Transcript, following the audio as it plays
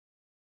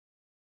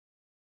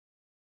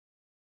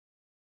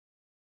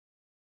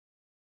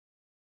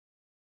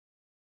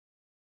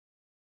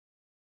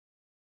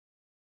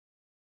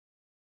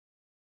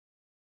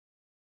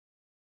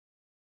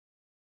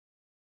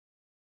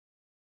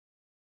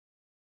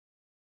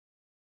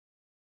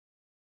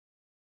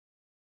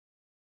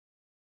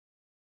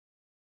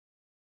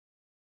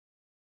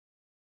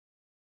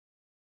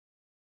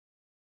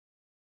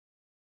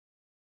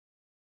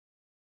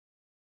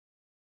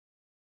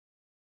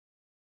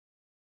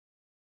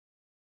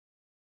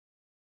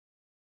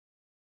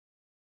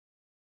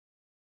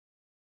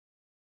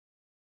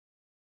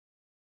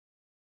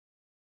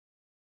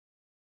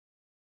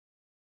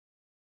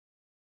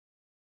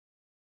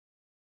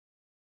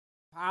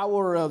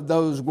power of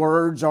those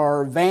words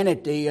are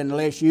vanity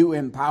unless you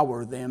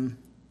empower them.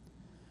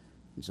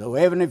 So,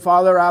 Heavenly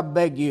Father, I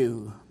beg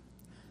you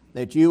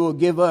that you will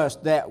give us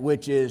that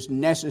which is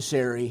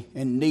necessary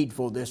and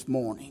needful this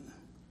morning.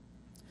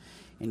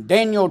 In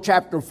Daniel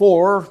chapter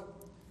 4,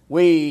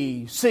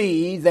 we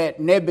see that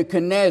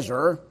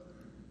Nebuchadnezzar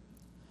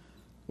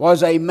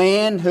was a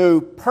man who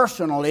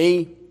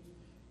personally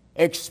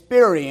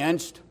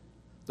experienced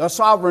the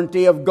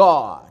sovereignty of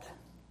God.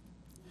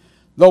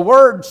 The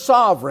word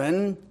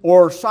sovereign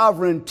or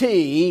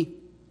sovereignty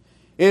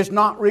is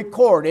not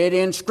recorded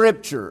in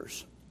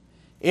Scriptures.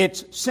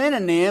 Its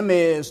synonym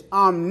is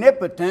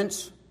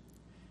omnipotence,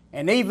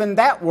 and even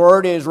that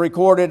word is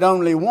recorded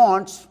only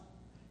once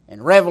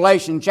in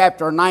Revelation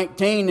chapter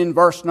 19 in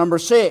verse number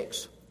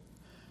 6.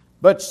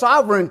 But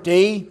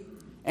sovereignty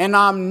and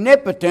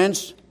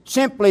omnipotence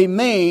simply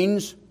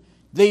means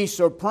the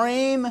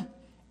supreme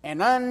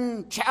and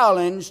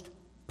unchallenged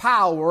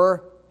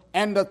power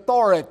and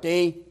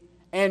authority,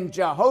 and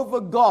Jehovah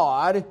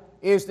God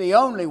is the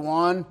only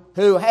one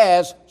who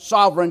has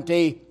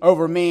sovereignty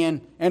over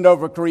men and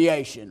over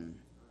creation.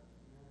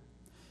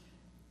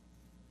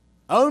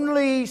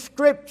 Only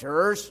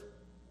Scriptures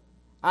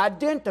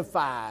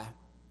identify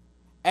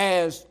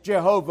as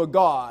Jehovah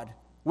God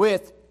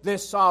with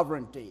this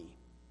sovereignty.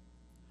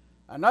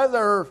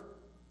 Another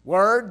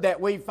word that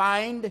we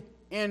find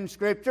in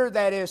Scripture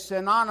that is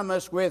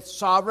synonymous with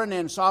sovereign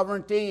and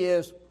sovereignty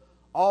is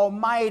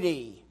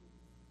Almighty.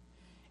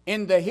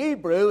 In the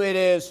Hebrew, it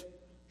is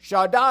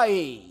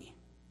Shaddai.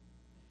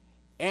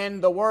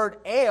 And the word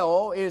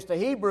El is the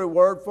Hebrew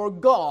word for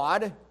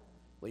God.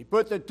 We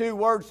put the two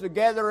words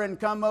together and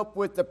come up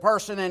with the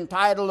person and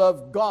title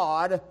of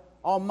God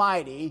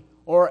Almighty,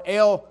 or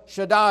El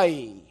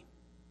Shaddai.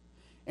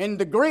 In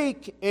the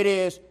Greek, it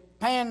is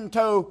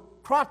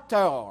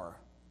Pantokrator.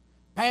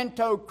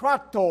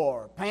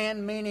 Pantokrator.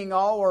 Pan meaning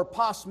all, or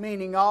pos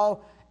meaning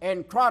all,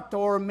 and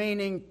krator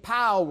meaning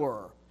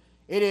power.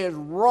 It is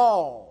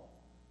raw.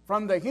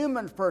 From the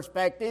human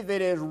perspective,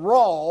 it is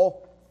raw,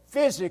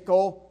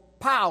 physical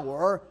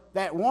power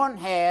that one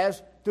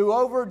has to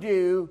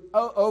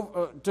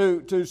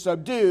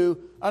subdue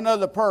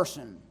another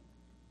person.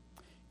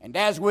 And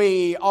as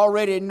we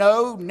already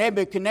know,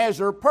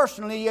 Nebuchadnezzar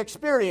personally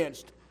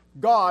experienced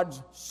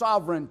God's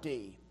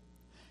sovereignty.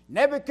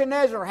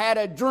 Nebuchadnezzar had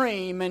a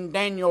dream in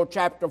Daniel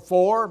chapter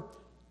 4,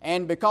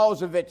 and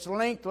because of its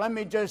length, let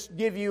me just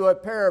give you a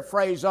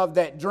paraphrase of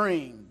that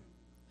dream.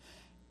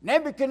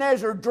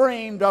 Nebuchadnezzar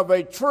dreamed of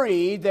a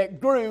tree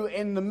that grew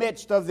in the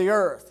midst of the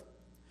earth.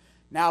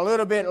 Now, a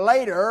little bit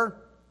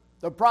later,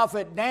 the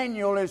prophet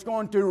Daniel is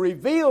going to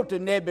reveal to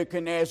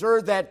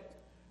Nebuchadnezzar that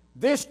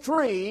this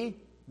tree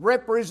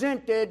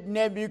represented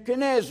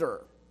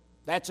Nebuchadnezzar.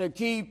 That's a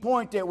key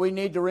point that we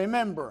need to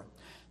remember.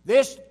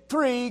 This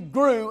tree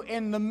grew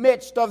in the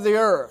midst of the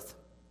earth,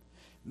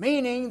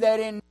 meaning that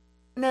in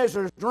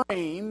Nebuchadnezzar's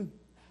dream,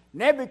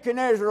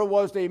 Nebuchadnezzar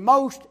was the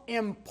most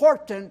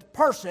important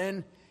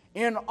person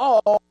in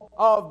all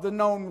of the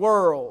known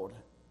world.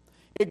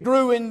 It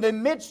grew in the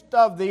midst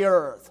of the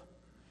earth.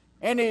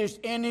 In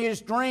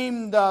his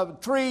dream, the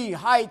tree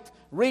height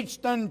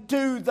reached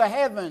unto the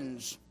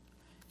heavens.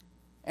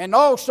 And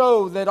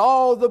also that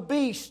all the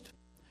beasts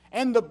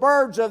and the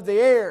birds of the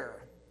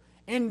air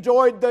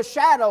enjoyed the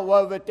shadow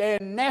of it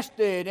and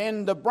nested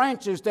in the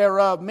branches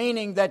thereof,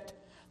 meaning that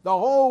the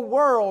whole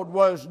world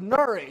was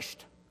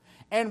nourished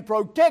and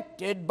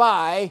protected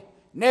by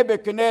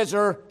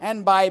Nebuchadnezzar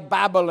and by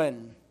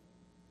Babylon.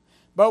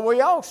 But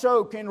we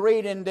also can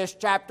read in this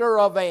chapter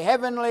of a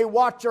heavenly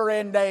watcher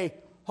and a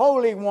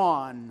holy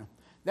one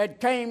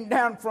that came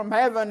down from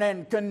heaven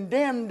and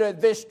condemned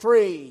this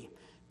tree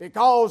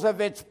because of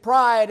its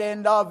pride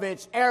and of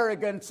its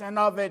arrogance and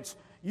of its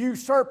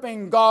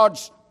usurping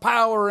God's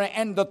power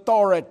and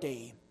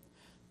authority.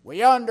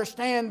 We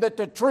understand that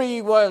the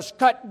tree was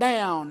cut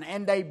down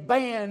and a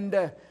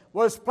band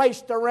was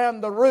placed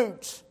around the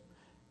roots,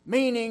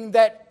 meaning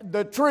that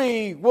the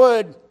tree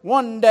would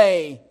one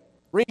day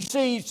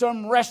receive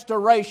some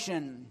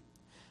restoration.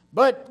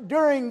 But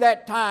during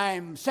that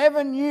time,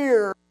 7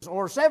 years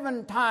or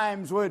 7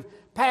 times would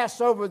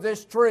pass over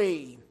this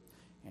tree.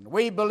 And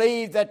we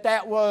believe that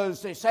that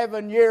was the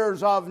 7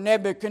 years of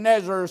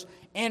Nebuchadnezzar's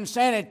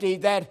insanity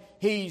that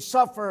he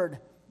suffered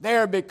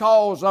there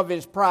because of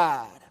his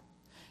pride.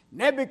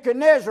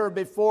 Nebuchadnezzar,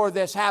 before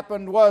this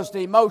happened, was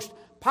the most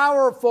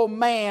powerful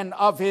man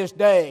of his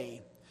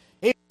day.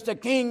 He was the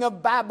king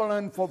of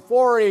Babylon for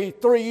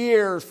 43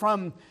 years,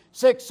 from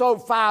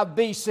 605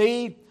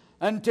 BC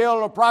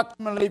until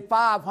approximately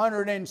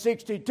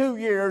 562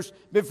 years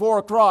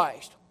before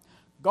Christ.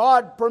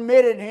 God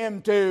permitted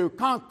him to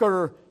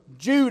conquer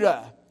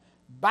Judah.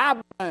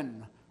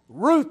 Babylon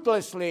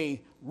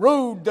ruthlessly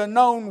ruled the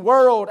known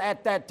world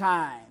at that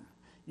time.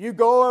 You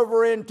go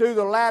over into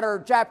the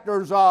latter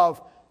chapters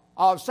of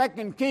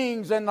 2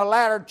 Kings and the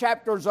latter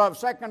chapters of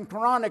 2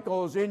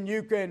 Chronicles, and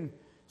you can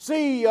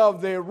see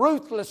of the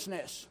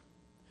ruthlessness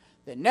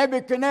that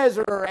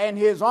Nebuchadnezzar and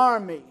his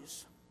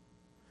armies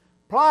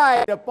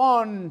plied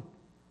upon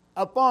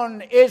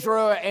upon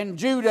Israel and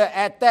Judah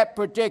at that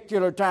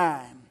particular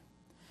time.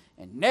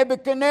 And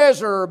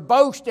Nebuchadnezzar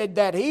boasted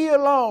that he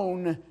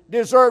alone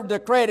deserved the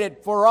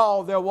credit for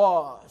all there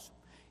was.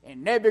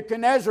 In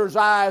Nebuchadnezzar's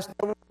eyes,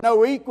 there were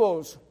no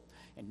equals.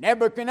 In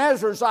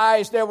Nebuchadnezzar's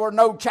eyes, there were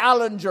no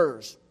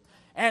challengers.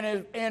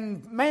 And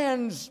in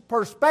man's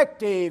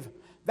perspective,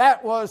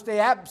 that was the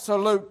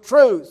absolute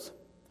truth.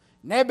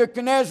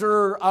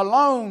 Nebuchadnezzar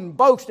alone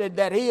boasted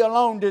that he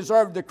alone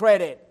deserved the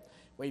credit.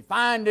 We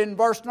find in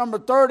verse number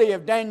 30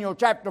 of Daniel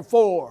chapter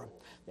 4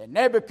 that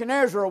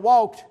Nebuchadnezzar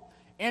walked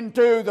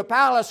into the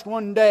palace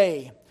one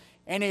day,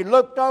 and he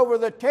looked over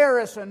the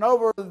terrace and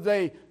over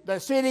the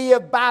city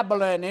of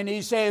Babylon, and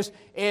he says,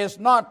 "Is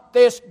not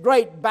this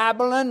great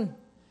Babylon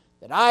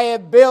that I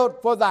have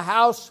built for the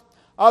house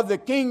of the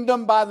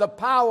kingdom by the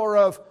power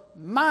of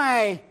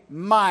my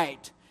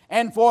might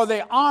and for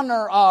the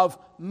honor of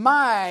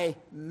my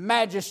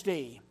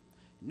majesty?"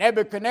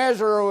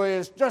 Nebuchadnezzar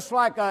is just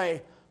like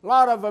a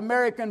lot of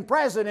American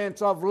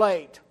presidents of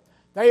late.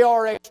 They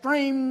are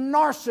extreme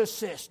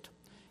narcissists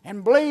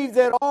and believe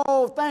that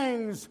all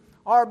things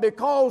are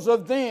because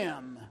of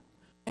them,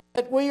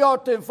 that we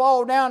ought to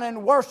fall down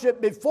and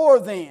worship before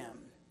them.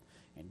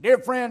 And dear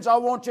friends, I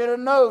want you to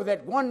know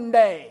that one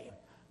day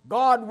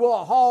God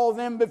will haul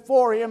them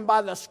before Him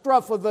by the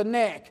scruff of the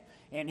neck,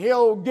 and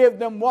He'll give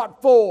them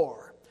what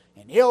for,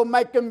 and He'll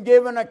make them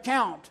give an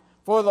account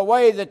for the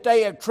way that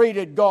they have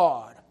treated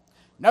God.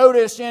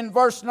 Notice in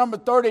verse number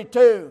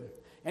 32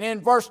 and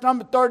in verse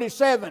number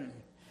 37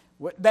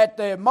 that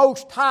the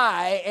Most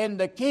High and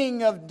the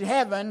King of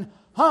heaven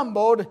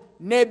humbled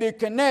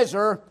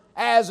Nebuchadnezzar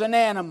as an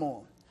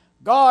animal.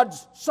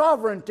 God's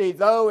sovereignty,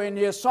 though, in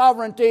His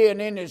sovereignty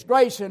and in His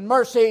grace and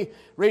mercy,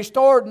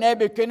 restored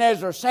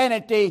Nebuchadnezzar's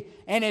sanity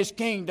and his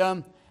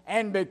kingdom.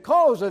 And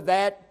because of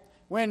that,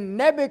 when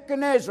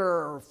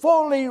Nebuchadnezzar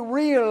fully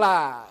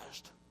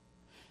realized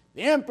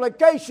the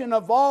implication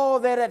of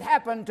all that had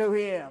happened to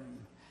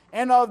him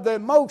and of the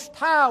Most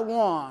High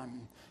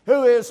One,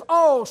 who is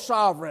all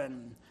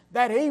sovereign,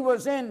 that he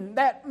was in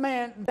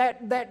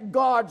that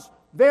God's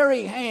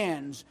very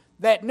hands,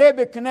 that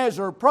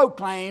Nebuchadnezzar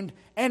proclaimed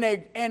and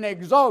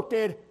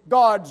exalted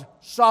God's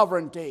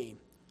sovereignty.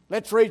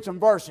 Let's read some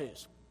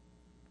verses.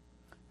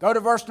 Go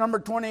to verse number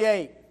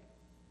 28.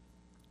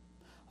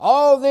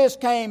 All this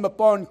came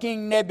upon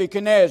King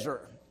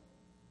Nebuchadnezzar.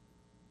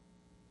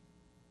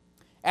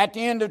 At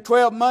the end of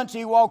 12 months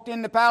he walked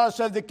in the palace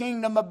of the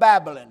kingdom of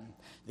Babylon.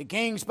 The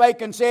king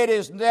spake and said,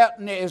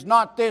 Is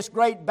not this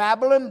great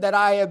Babylon that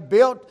I have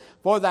built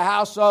for the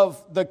house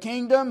of the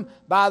kingdom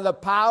by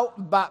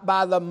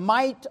the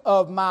might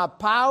of my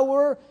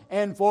power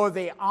and for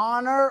the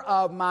honor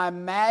of my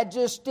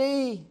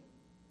majesty?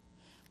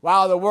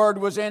 While the word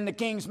was in the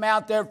king's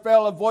mouth, there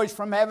fell a voice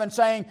from heaven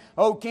saying,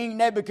 O King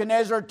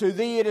Nebuchadnezzar, to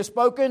thee it is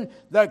spoken,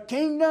 the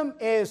kingdom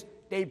is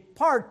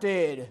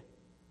departed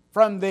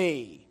from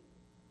thee.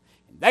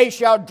 They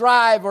shall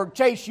drive or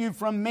chase you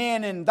from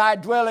men, and thy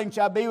dwelling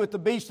shall be with the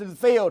beasts of the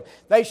field.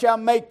 They shall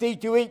make thee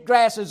to eat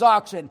grass as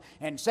oxen,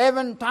 and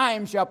 7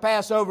 times shall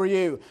pass over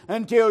you,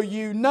 until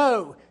you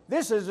know.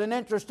 This is an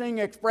interesting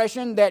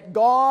expression that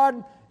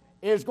God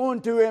is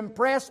going to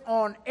impress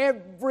on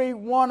every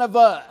one of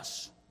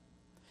us,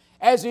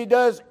 as He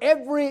does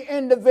every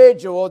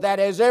individual that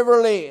has ever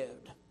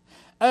lived.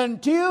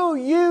 Until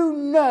you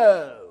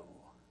know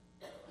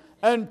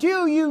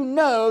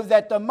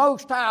that the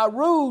Most High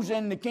rules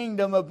in the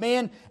kingdom of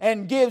men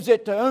and gives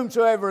it to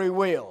whomsoever He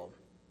will.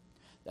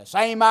 The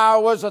same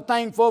hour was a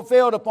thing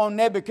fulfilled upon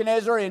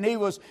Nebuchadnezzar, and he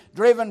was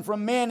driven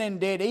from men and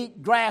did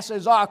eat grass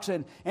as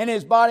oxen, and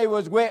his body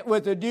was wet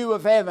with the dew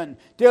of heaven,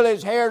 till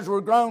his hairs were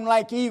grown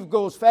like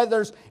eagle's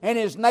feathers, and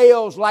his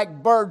nails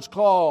like birds'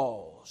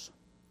 claws.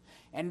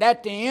 And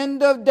at the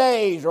end of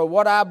days, or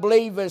what I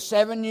believe is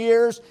 7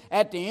 years,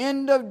 at the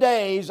end of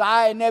days,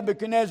 I,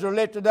 Nebuchadnezzar,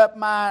 lifted up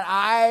mine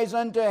eyes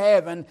unto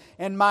heaven,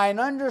 and mine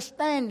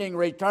understanding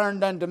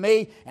returned unto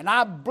me, and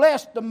I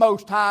blessed the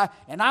Most High,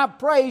 and I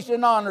praised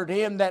and honored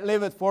Him that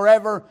liveth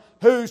forever,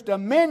 whose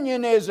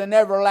dominion is an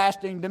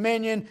everlasting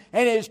dominion,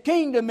 and His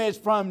kingdom is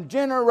from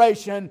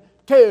generation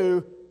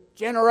to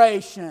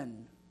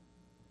generation.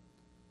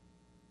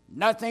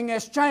 Nothing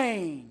has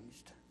changed.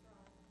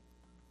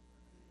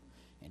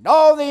 And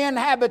all the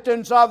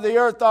inhabitants of the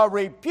earth are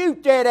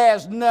reputed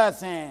as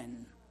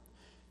nothing.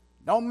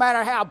 Don't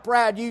matter how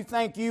proud you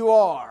think you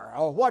are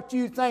or what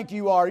you think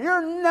you are,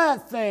 you're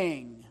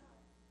nothing.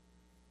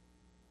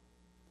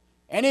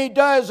 And He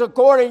does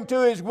according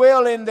to His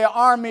will in the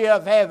army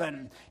of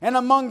heaven and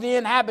among the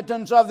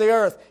inhabitants of the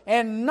earth,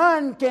 and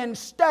none can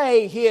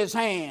stay His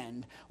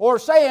hand or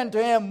say unto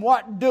Him,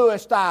 What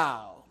doest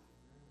thou?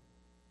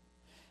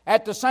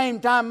 At the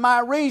same time, my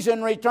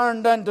reason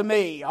returned unto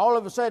me. All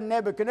of a sudden,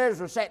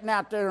 Nebuchadnezzar was sitting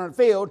out there in the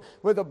field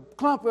with a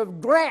clump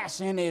of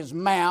grass in his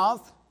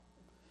mouth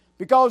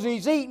because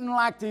he's eating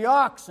like the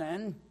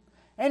oxen,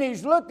 and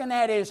he's looking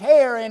at his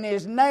hair and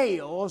his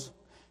nails,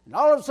 and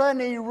all of a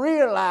sudden he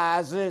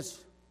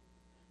realizes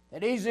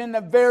that he's in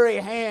the very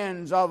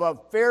hands of a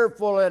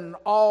fearful and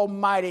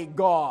almighty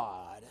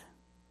God.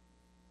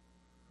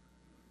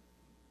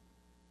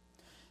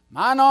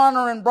 Mine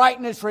honor and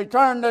brightness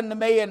returned unto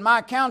me, and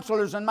my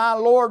counselors and my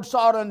Lord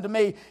sought unto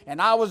me,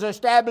 and I was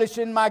established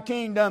in my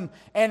kingdom,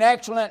 and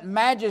excellent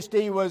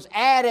majesty was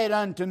added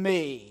unto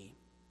me.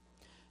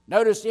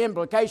 Notice the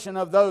implication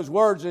of those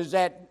words is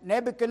that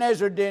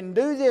Nebuchadnezzar didn't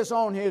do this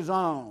on his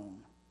own.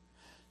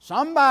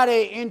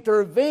 Somebody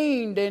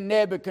intervened in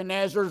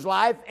Nebuchadnezzar's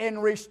life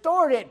and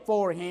restored it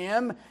for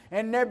him,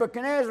 and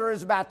Nebuchadnezzar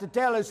is about to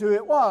tell us who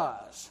it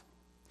was.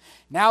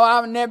 Now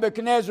I,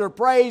 Nebuchadnezzar,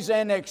 praise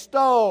and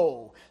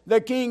extol the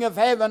King of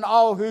heaven,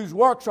 all whose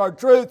works are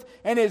truth,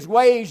 and his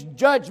ways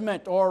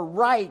judgment or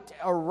right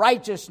or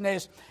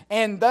righteousness.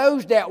 And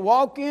those that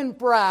walk in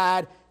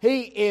pride,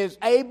 he is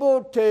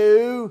able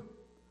to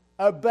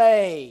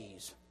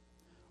abase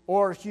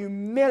or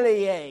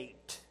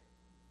humiliate.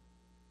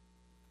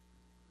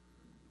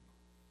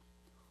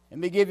 Let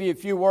me give you a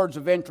few words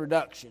of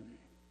introduction.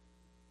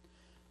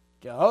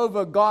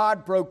 Jehovah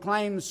God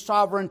proclaims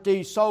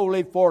sovereignty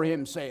solely for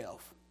himself.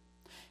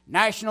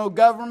 National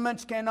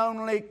governments can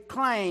only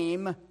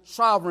claim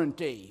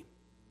sovereignty.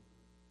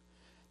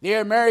 The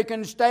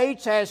American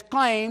states has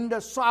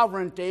claimed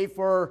sovereignty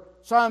for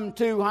some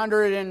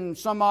 200 and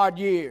some odd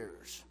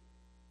years.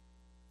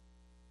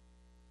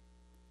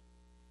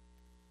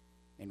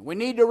 And we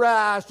need to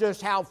realize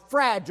just how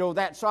fragile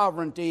that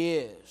sovereignty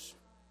is.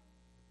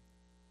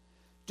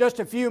 Just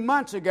a few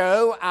months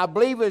ago, I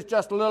believe it was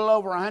just a little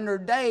over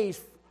 100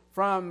 days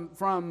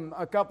from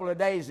a couple of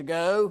days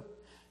ago,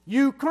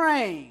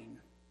 Ukraine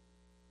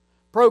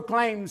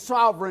proclaimed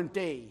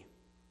sovereignty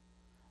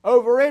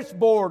over its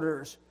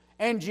borders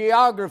and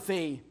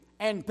geography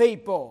and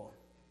people.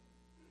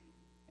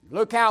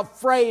 Look how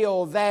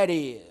frail that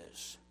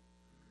is.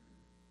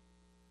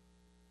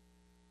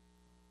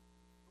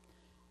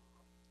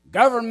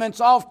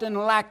 Governments often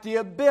lack the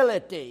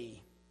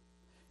ability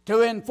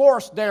to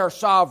enforce their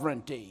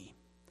sovereignty.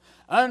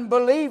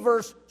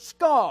 Unbelievers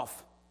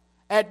scoff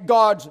at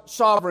God's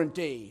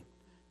sovereignty.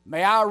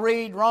 May I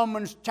read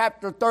Romans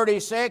chapter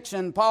 36,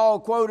 and Paul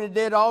quoted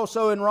it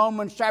also in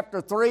Romans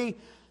chapter 3.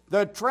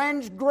 The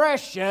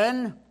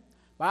transgression,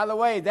 by the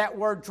way, that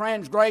word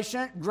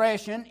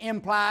transgression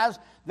implies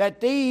that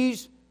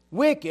these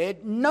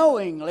wicked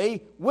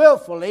knowingly,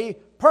 willfully,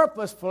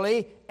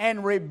 purposefully,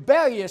 and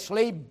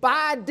rebelliously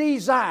by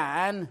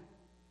design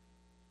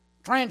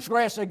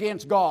transgress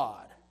against God.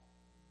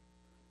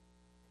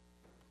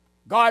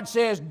 God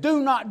says, do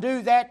not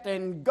do that,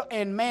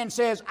 and man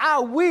says, I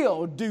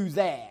will do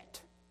that.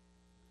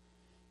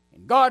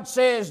 And God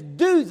says,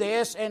 do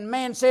this, and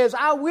man says,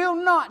 I will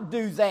not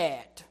do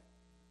that.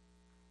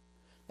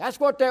 That's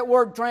what that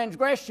word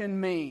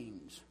transgression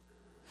means.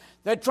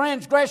 The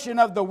transgression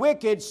of the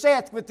wicked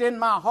saith within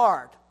my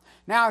heart.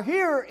 Now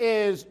here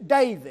is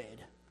David,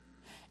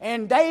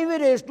 and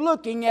David is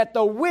looking at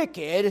the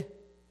wicked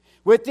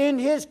within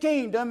his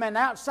kingdom and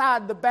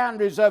outside the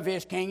boundaries of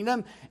his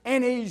kingdom,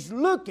 and he's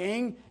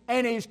looking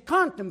and he's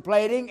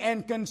contemplating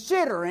and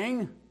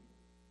considering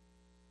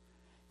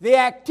the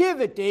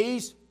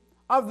activities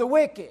of the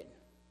wicked.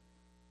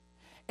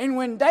 And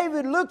when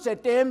David looks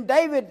at them,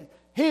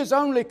 his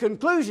only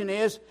conclusion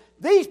is,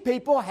 these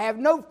people have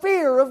no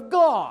fear of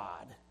God.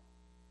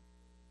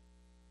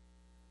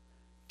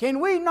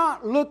 Can we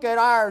not look at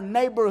our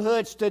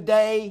neighborhoods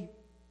today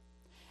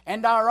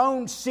and our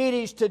own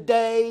cities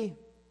today?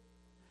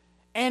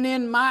 And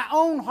in my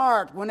own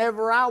heart,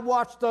 whenever I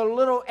watch the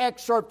little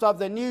excerpts of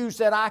the news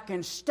that I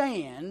can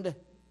stand,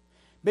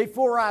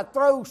 before I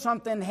throw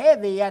something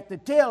heavy at the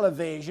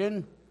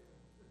television,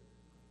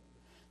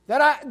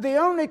 the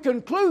only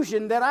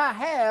conclusion that I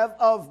have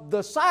of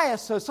the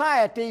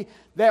society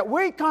that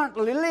we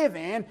currently live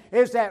in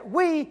is that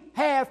we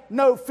have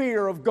no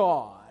fear of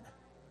God.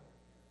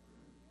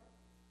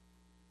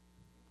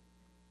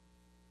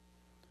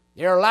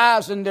 Their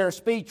lives and their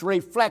speech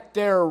reflect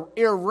their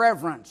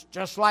irreverence,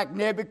 just like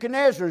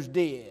Nebuchadnezzar's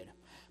did.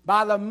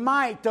 By the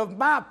might of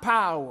my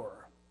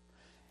power,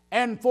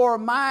 and for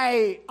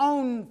my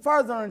own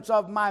furtherance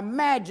of my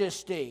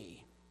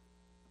majesty.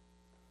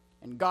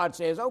 And God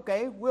says,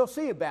 okay, we'll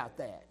see about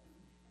that.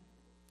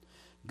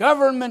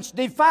 Governments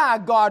defy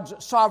God's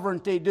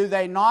sovereignty, do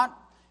they not?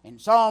 In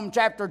Psalm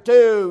chapter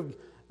 2,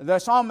 the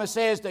psalmist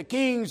says, the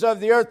kings of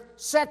the earth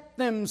set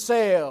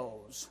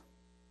themselves.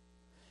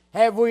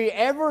 Have we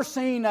ever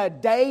seen a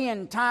day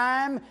and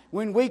time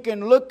when we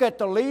can look at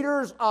the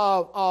leaders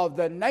of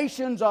the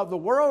nations of the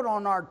world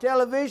on our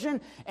television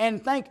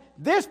and think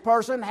this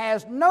person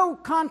has no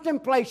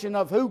contemplation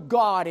of who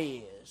God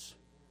is?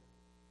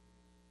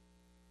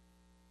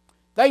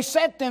 They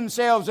set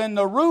themselves, and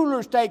the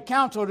rulers take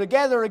counsel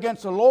together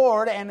against the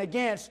Lord and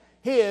against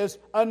His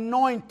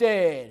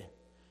anointed.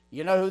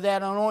 You know who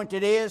that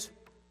anointed is?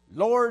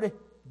 Lord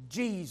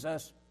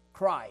Jesus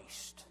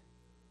Christ.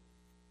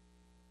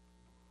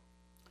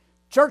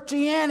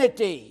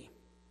 Churchianity,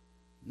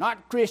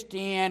 not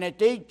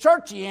Christianity.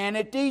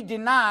 Churchianity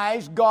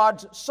denies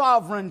God's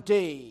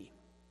sovereignty.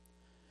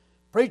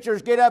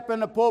 Preachers get up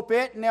in the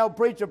pulpit and they'll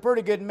preach a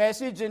pretty good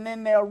message, and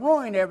then they'll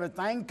ruin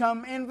everything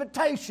come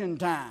invitation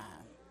time.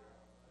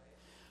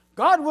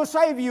 God will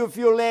save you if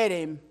you'll let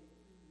Him.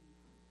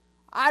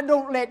 I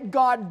don't let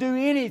God do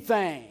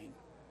anything.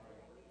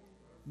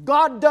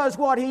 God does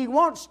what He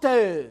wants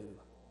to.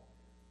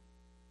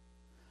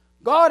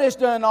 God has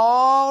done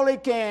all He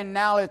can.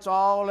 Now it's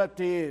all up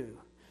to you.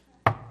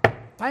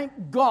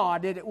 Thank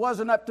God that it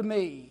wasn't up to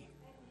me.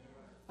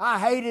 I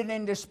hated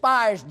and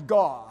despised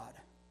God.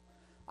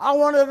 I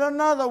wanted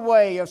another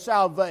way of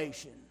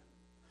salvation,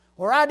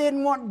 where I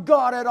didn't want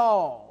God at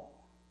all.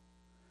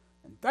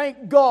 And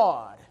thank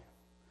God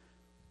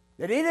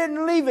that He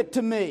didn't leave it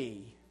to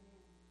me.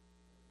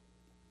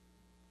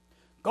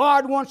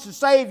 God wants to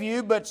save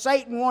you, but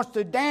Satan wants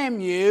to damn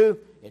you.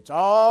 It's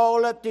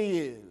all up to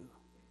you.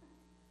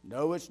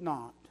 No, it's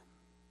not.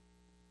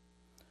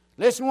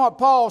 Listen to what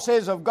Paul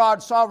says of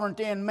God's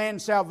sovereignty and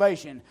man's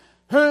salvation.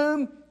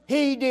 Whom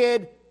He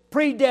did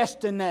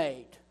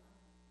predestinate.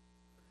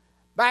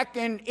 Back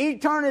in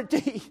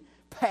eternity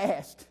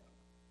past,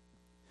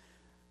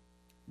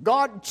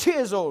 God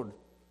chiseled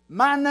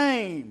my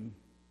name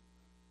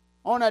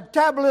on a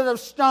tablet of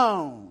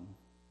stone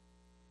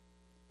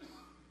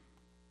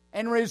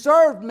and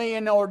reserved me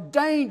and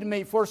ordained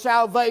me for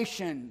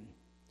salvation.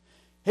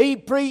 He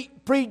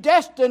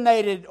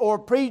predestinated or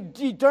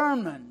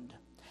predetermined.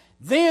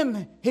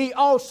 Them He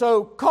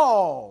also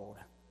called.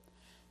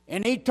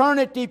 In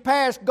eternity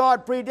past,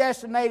 God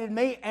predestinated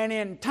me, and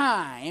in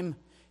time,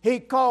 He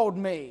called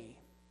me.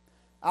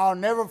 I'll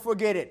never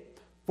forget it.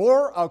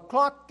 4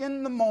 o'clock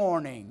in the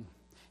morning,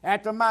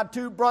 after my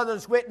two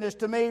brothers witnessed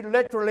to me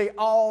literally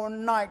all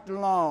night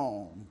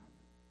long,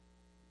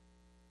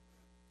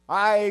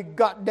 I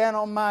got down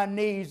on my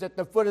knees at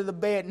the foot of the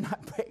bed and I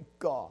begged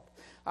God.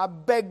 I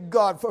begged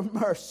God for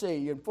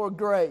mercy and for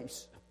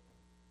grace.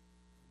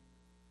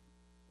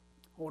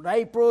 On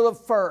April the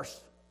 1st,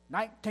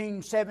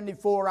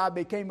 1974, I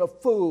became a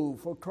fool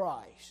for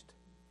Christ.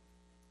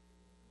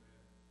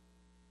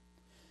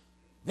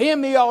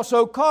 Them He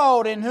also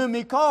called, and whom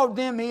He called,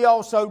 them He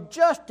also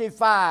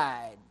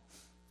justified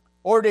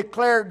or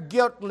declared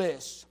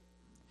guiltless.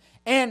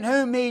 And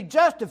whom He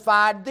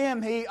justified,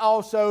 them He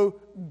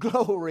also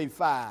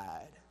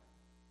glorified.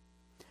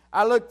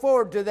 I look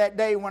forward to that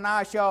day when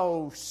I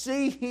shall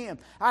see Him.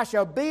 I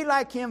shall be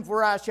like Him,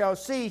 for I shall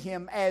see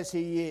Him as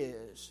He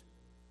is.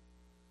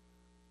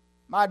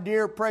 My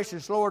dear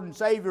precious Lord and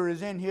Savior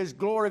is in His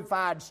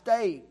glorified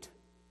state.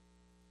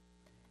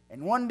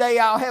 And one day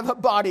I'll have a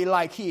body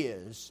like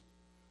His.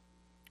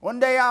 One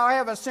day I'll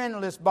have a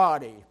sinless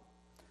body.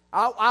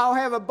 I'll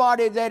have a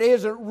body that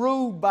isn't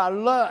ruled by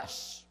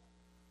lust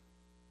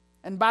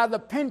and by the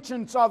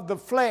penchants of the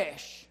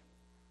flesh.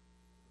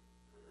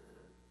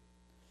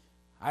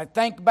 I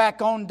think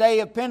back on day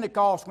of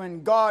Pentecost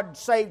when God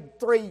saved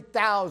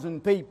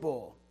 3,000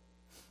 people.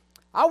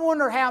 I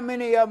wonder how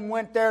many of them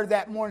went there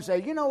that morning and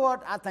said, you know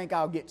what, I think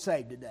I'll get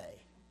saved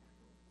today.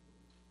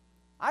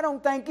 I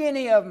don't think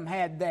any of them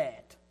had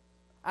that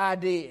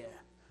idea.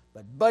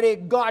 But buddy,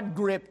 God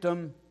gripped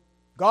them.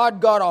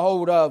 God got a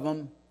hold of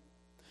them.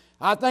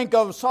 I think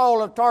of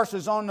Saul of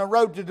Tarsus on the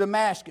road to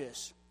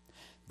Damascus.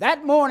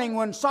 That morning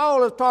when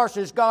Saul of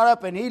Tarsus got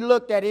up and he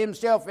looked at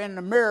himself in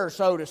the mirror,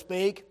 so to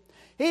speak,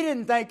 he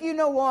didn't think, you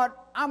know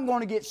what, I'm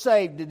going to get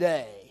saved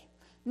today.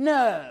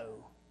 No.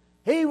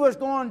 He was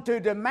going to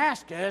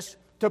Damascus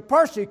to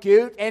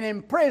persecute and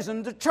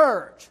imprison the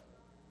church.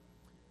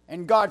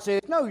 And God says,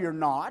 no, you're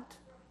not.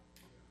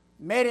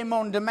 Met him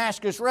on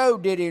Damascus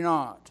Road, did He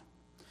not?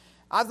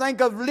 I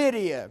think of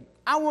Lydia.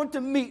 I want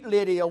to meet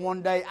Lydia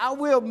one day. I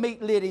will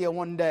meet Lydia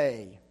one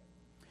day.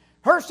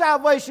 Her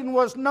salvation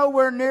was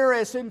nowhere near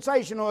as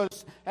sensational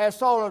as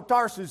Saul of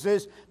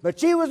Tarsus's, but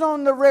she was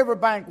on the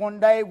riverbank one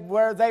day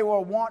where they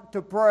were wont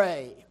to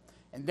pray.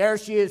 And there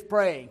she is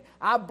praying.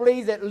 I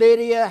believe that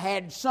Lydia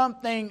had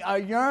something, a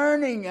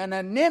yearning and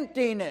an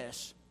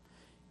emptiness.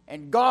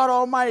 And God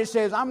Almighty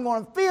says, I'm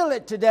going to feel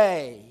it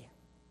today.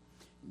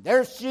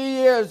 There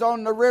she is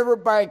on the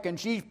riverbank, and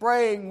she's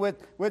praying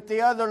with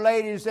the other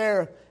ladies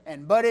there.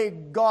 And buddy,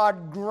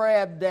 God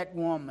grabbed that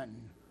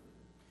woman.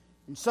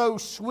 And so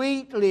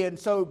sweetly and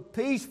so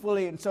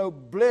peacefully and so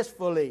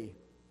blissfully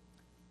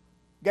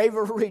gave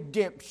her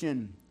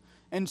redemption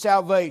and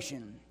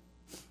salvation.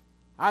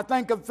 I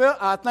think of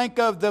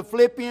the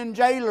Philippian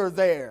jailer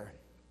there.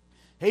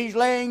 He's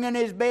laying in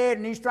his bed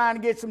and he's trying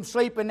to get some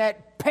sleep, and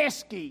that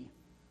pesky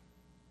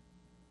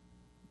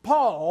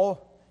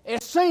Paul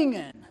is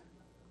singing.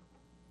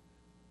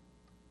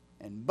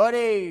 And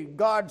buddy,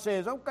 God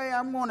says, okay,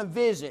 I'm going to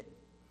visit.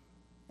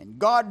 And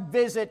God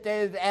visits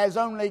as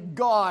only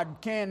God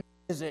can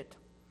visit.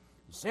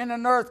 Send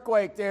an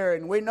earthquake there,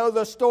 and we know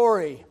the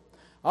story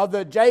of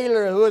the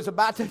jailer who was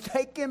about to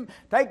take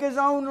his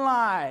own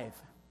life,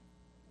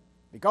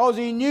 because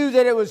he knew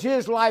that it was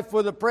his life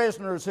for the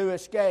prisoners who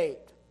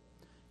escaped.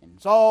 And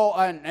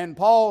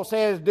Paul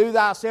says, do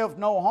thyself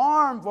no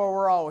harm, for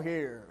we're all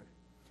here.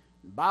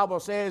 The Bible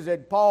says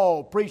that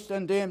Paul preached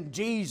unto him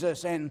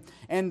Jesus, and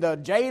the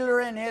jailer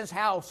and his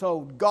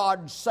household,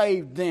 God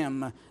saved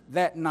them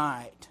that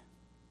night.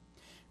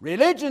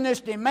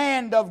 Religionists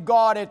demand of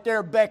God at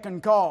their beck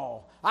and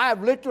call. I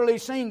have literally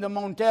seen them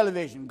on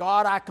television.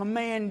 God, I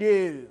command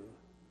you.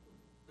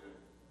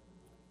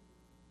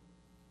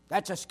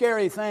 That's a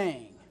scary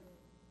thing.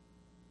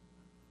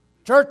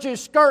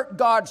 Churches skirt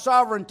God's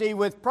sovereignty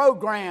with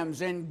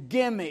programs and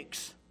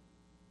gimmicks,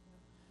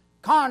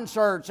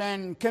 concerts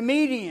and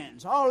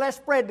comedians. Oh, let's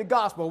spread the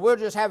gospel. We'll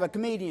just have a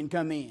comedian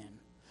come in.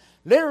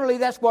 Literally,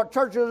 that's what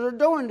churches are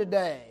doing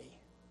today.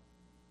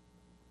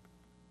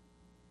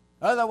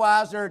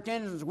 Otherwise, their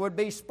attendance would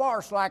be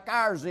sparse like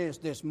ours is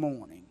this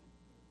morning.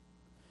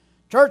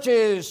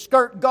 Churches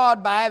skirt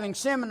God by having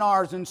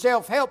seminars and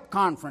self-help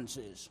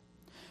conferences.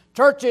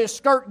 Churches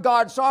skirt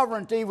God's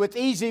sovereignty with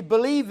easy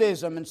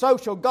believism and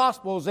social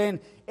gospels and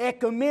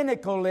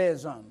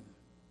ecumenicalism.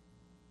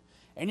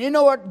 And you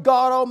know what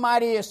God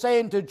Almighty is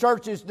saying to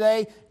churches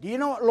today? Do you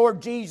know what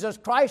Lord Jesus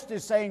Christ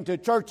is saying to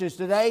churches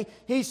today?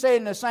 He's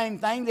saying the same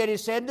thing that He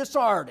said to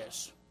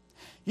Sardis.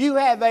 You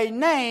have a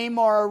name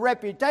or a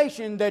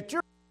reputation that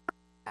you're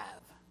alive.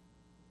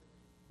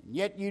 And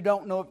yet you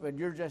don't know it, but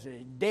you're just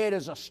as dead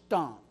as a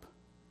stump.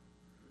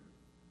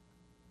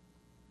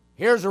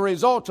 Here's the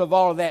result of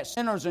all of that.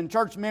 Sinners and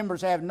church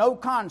members have no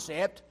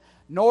concept,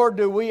 nor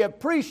do we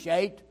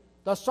appreciate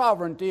the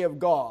sovereignty of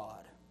God.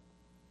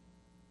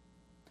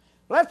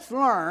 Let's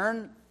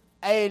learn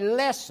a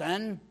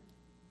lesson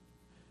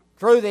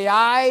through the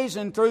eyes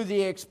and through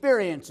the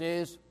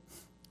experiences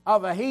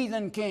of a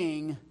heathen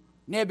king,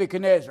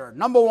 Nebuchadnezzar.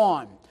 Number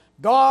one,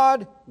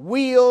 God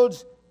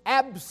wields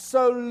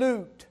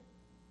absolute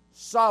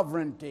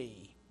sovereignty.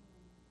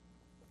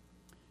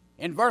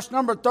 In verse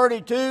number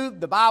 32,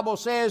 the Bible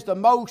says, the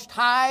Most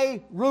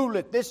High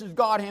ruleth. This is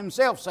God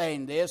Himself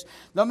saying this.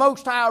 The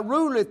Most High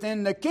ruleth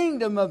in the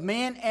kingdom of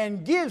men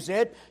and gives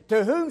it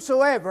to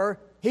whomsoever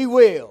He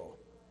will.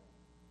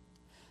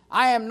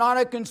 I am not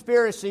a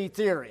conspiracy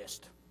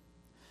theorist,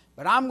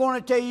 but I'm going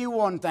to tell you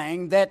one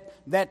thing, that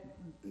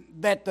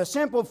the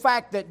simple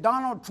fact that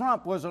Donald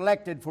Trump was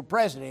elected for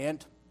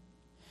president,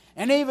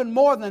 and even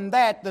more than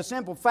that, the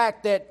simple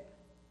fact that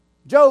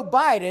Joe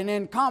Biden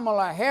and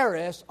Kamala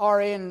Harris are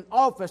in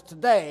office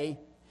today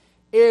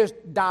is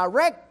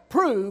direct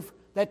proof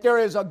that there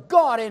is a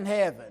God in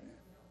heaven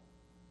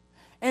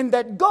and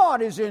that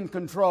God is in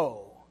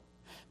control.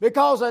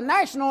 Because a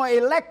national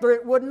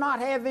electorate would not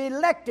have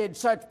elected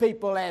such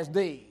people as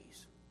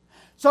these.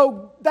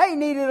 So they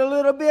needed a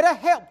little bit of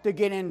help to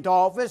get into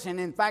office, and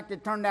in fact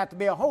it turned out to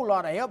be a whole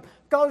lot of help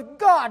because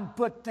God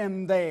put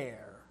them there.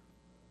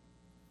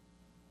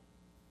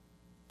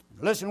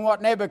 Listen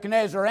what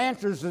Nebuchadnezzar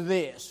answers to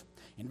this.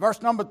 In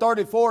verse number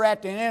 34,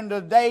 at the end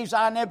of the days,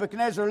 I,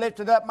 Nebuchadnezzar,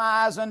 lifted up my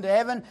eyes unto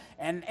heaven,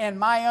 and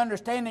my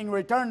understanding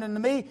returned unto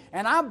me,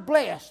 and I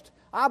blessed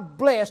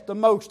the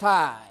Most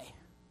High.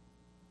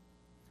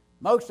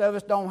 Most of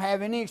us don't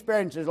have any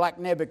experiences like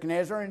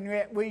Nebuchadnezzar, and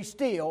yet we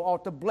still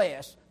ought to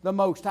bless the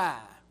Most High.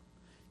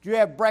 Did you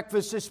have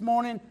breakfast this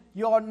morning?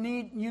 You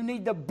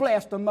need to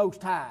bless the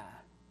Most High.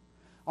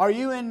 Are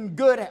you in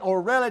good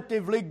or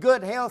relatively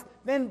good health?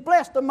 Then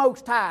bless the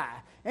Most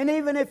High. And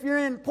even if you're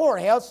in poor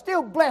health,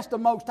 still bless the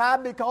Most High,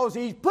 because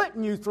He's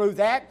putting you through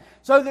that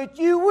so that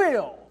you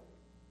will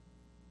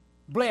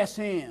bless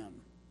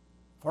Him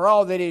for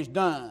all that He's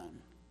done.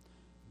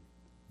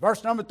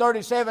 Verse number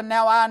 37,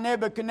 now I,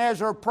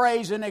 Nebuchadnezzar,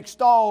 praise and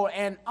extol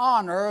and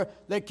honor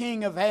the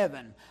King of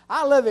heaven.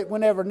 I love it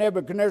whenever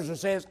Nebuchadnezzar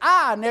says,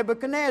 I,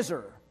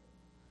 Nebuchadnezzar.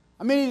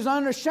 I mean, he's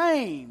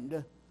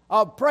unashamed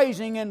of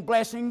praising and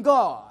blessing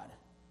God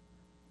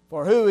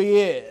for who He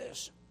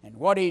is and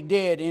what He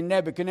did in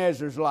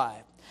Nebuchadnezzar's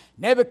life.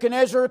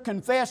 Nebuchadnezzar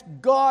confessed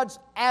God's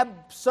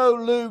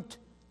absolute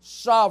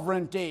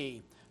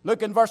sovereignty.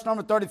 Look in verse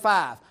number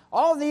 35.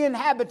 All the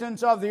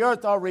inhabitants of the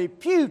earth are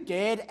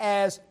reputed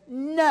as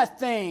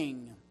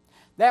nothing.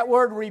 That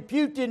word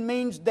reputed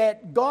means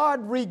that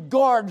God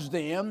regards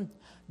them,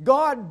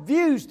 God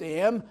views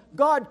them,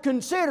 God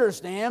considers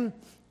them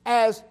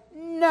as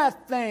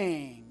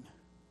nothing.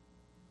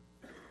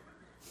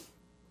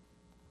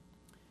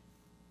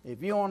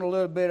 If you want a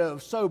little bit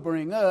of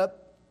sobering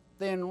up,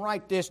 then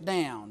write this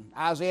down.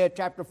 Isaiah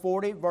chapter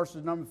 40,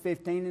 verses number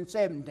 15 and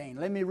 17.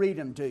 Let me read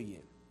them to you.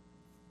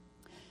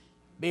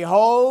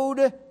 Behold,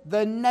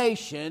 the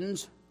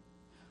nations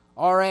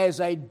are as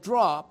a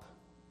drop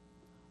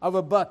of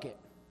a bucket.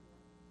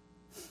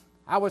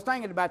 I was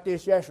thinking about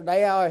this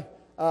yesterday.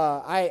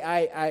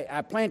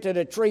 I planted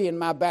a tree in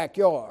my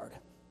backyard.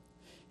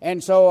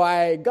 And so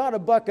I got a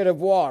bucket of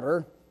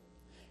water,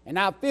 and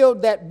I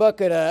filled that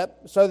bucket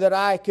up so that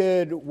I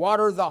could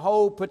water the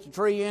hole, put the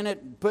tree in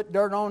it, put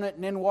dirt on it,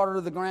 and then water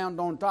the ground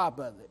on top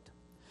of it.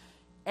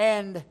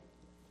 And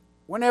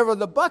whenever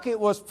the bucket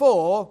was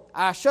full,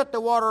 I shut the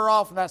water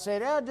off and I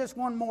said, just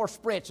one more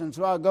spritz. And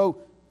so I'll go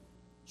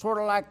sort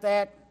of like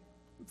that.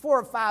 4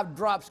 or 5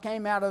 drops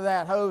came out of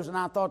that hose, and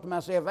I thought to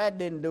myself, that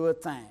didn't do a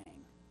thing.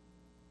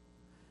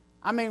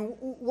 I mean,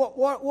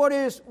 what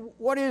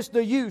is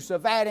the use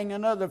of adding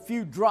another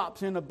few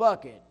drops in a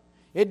bucket?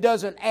 It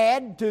doesn't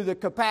add to the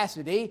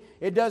capacity.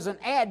 It doesn't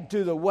add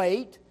to the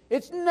weight.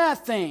 It's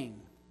nothing.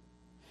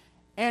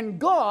 And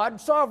God,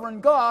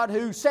 sovereign God,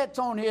 who sits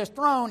on His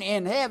throne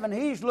in heaven,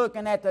 He's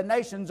looking at the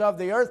nations of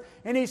the earth,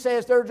 and He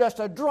says they're just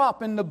a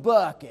drop in the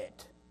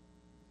bucket.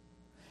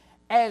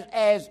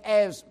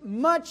 as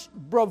much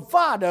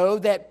bravado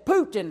that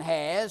Putin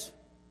has,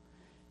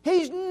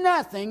 he's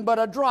nothing but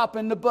a drop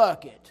in the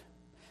bucket.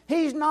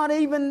 He's not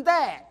even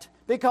that,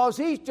 because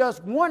he's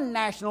just one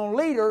national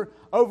leader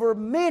over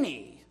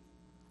many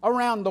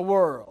around the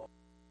world.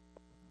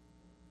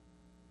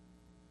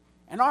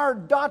 And our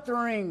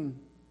doddering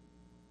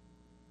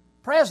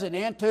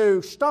president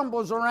who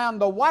stumbles around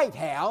the White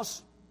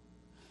House,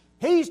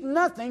 he's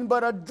nothing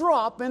but a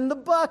drop in the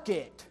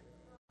bucket.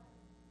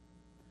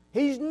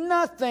 He's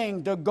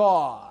nothing to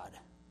God.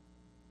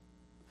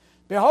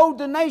 Behold,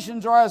 the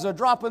nations are as a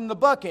drop in the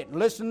bucket.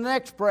 Listen to the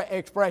next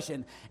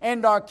expression.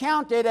 And are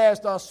counted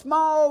as the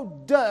small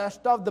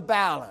dust of the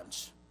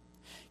balance.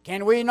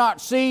 Can we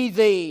not see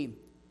the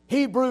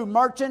Hebrew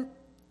merchant?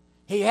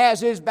 He has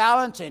his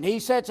balance and he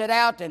sets it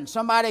out, and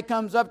somebody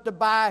comes up to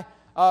buy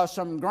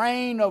some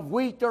grain of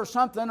wheat or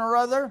something or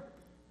other.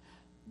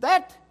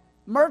 That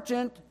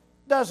merchant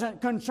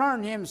doesn't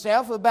concern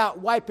himself about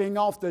wiping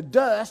off the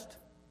dust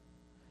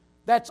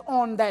that's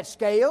on that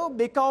scale,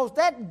 because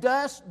that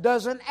dust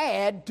doesn't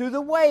add to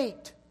the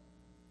weight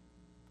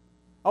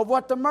of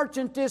what the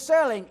merchant is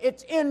selling.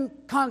 It's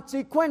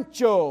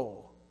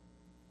inconsequential.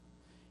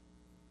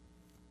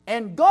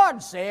 And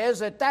God says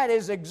that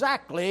is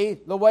exactly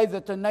the way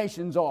that the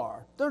nations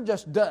are. They're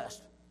just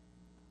dust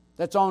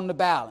that's on the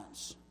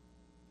balance.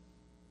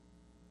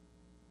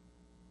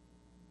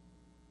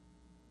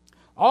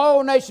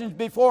 All nations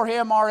before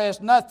him are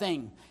as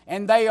nothing,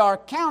 and they are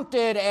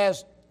counted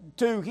as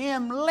to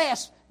him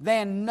less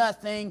than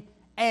nothing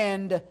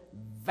and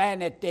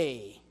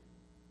vanity.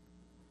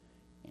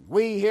 And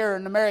we here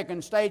in the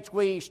American states,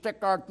 we stick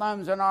our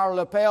thumbs in our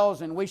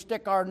lapels and we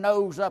stick our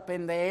nose up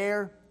in the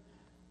air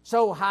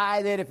so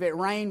high that if it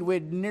rained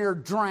we'd near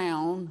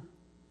drown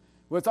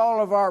with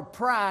all of our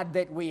pride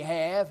that we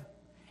have,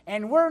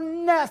 and we're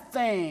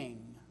nothing.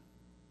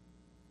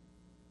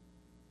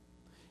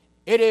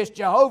 It is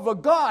Jehovah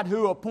God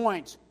who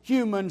appoints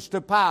humans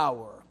to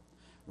power.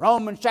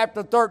 Romans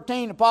chapter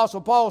 13, Apostle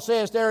Paul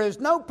says, there is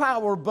no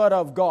power but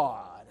of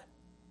God.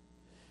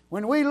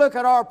 When we look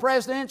at our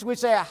presidents, we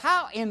say,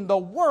 how in the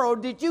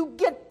world did you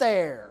get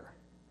there?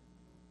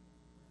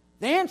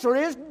 The answer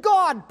is,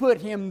 God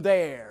put him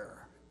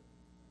there.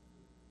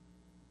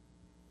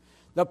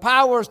 The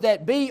powers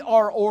that be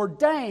are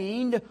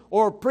ordained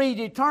or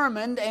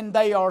predetermined, and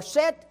they are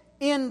set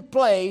in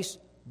place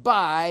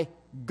by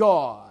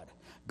God.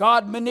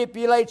 God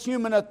manipulates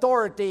human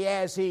authority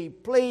as he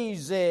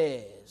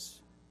pleases.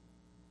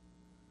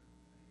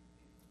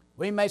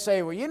 We may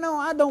say, well,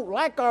 I don't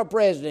like our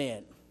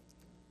president.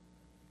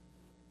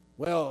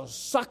 Well,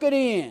 suck it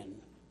in,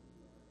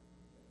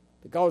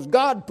 because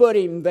God put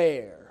him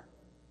there.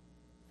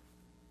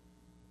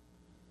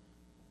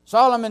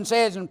 Solomon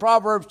says in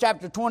Proverbs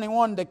chapter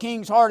 21, the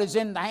king's heart is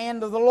in the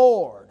hand of the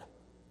Lord.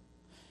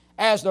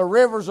 As the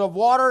rivers of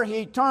water,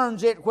 he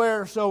turns it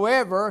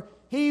wheresoever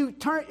he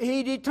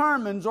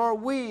determines or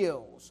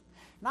wills.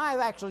 Now, I've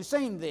actually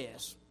seen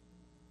this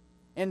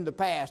in the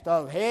past,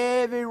 of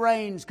heavy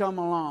rains come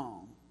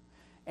along,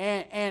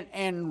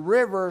 and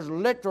rivers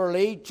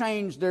literally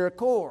change their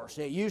course.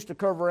 It used to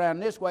curve around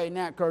this way,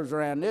 now it curves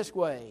around this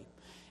way.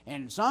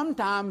 And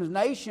sometimes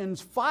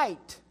nations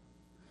fight,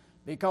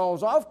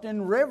 because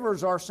often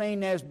rivers are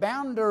seen as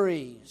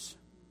boundaries.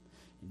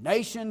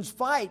 Nations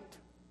fight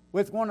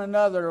with one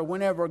another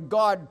whenever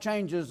God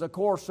changes the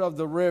course of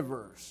the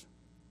rivers.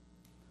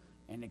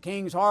 And the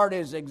king's heart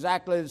is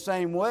exactly the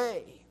same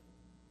way.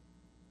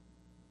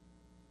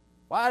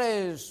 Why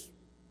does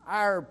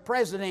our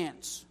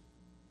presidents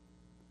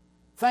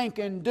think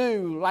and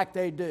do like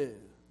they do?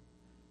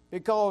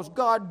 Because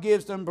God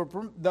gives them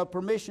the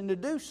permission to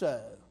do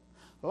so.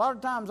 A lot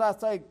of times I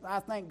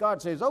think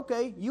God says,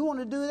 okay, you want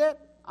to do that?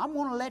 I'm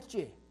going to let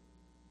you.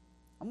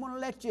 I'm going to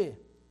let you.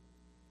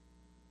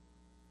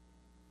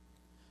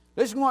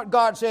 Listen to what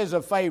God says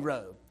of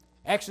Pharaoh.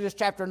 Exodus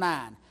chapter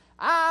 9.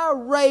 I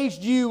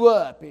raised you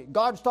up.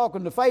 God's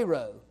talking to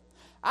Pharaoh.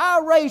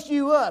 I raised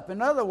you up.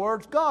 In other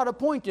words, God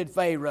appointed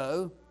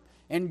Pharaoh,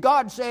 and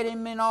God set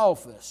him in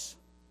office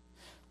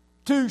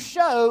to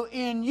show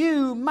in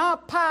you my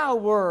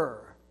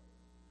power.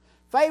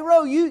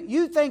 Pharaoh,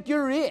 you think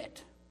you're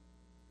it.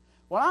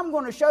 Well, I'm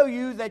going to show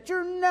you that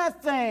you're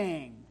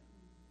nothing.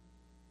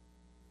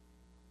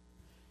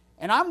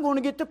 And I'm going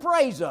to get the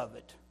praise of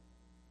it.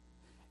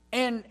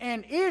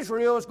 And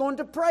Israel is going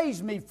to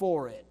praise me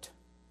for it.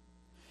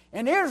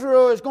 And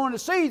Israel is going to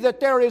see that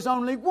there is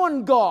only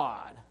one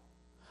God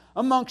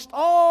amongst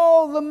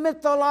all the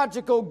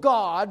mythological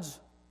gods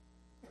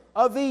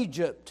of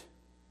Egypt.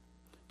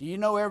 Do you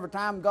know every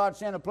time God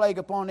sent a plague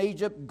upon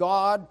Egypt,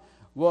 God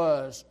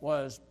was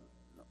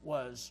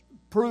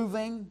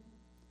proving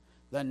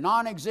the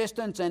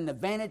non-existence and the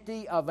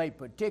vanity of a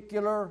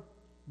particular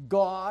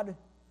god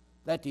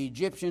that the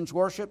Egyptians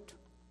worshipped?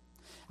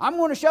 I'm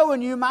going to show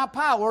in you my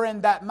power,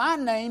 and that my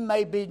name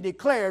may be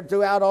declared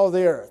throughout all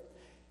the earth.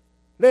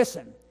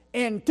 Listen,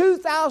 in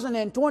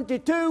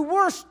 2022,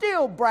 we're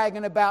still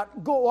bragging about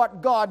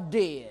what God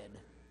did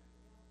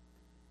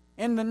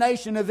in the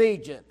nation of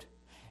Egypt.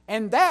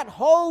 And that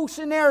whole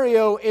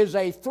scenario is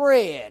a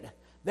thread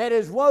that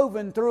is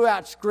woven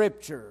throughout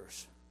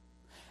Scriptures.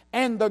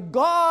 And the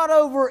God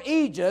over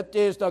Egypt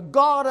is the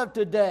God of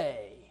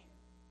today.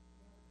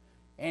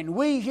 And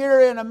we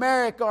here in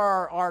America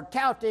are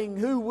touting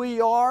who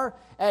we are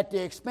at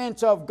the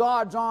expense of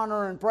God's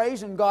honor and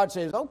praise. And God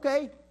says,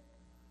 okay,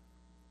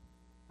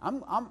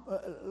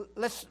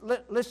 let's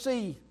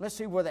see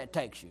where that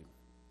takes you.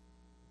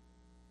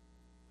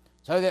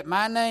 So that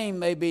my name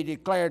may be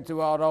declared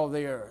throughout all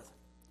the earth.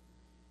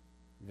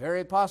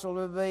 Very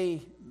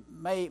possibly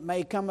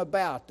may come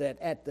about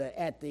that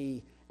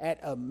at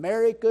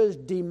America's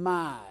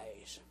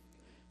demise,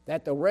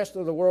 that the rest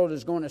of the world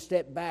is going to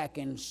step back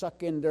and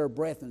suck in their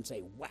breath and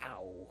say,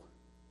 wow,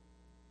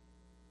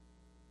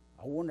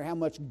 I wonder how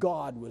much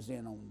God was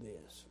in on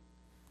this.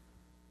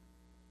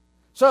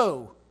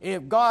 So,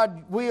 if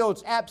God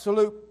wields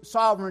absolute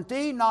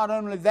sovereignty, not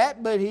only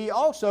that, but He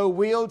also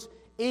wields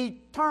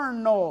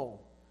eternal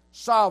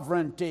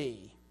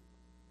sovereignty.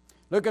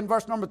 Look in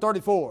verse number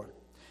 34.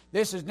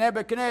 This is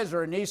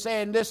Nebuchadnezzar, and he's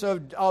saying this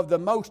of the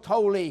most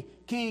holy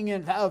King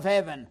of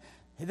heaven,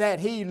 that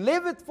He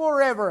liveth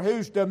forever,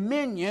 whose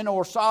dominion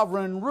or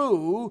sovereign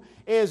rule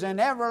is an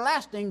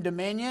everlasting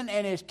dominion,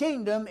 and His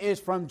kingdom is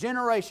from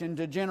generation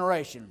to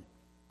generation.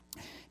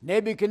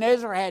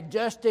 Nebuchadnezzar had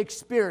just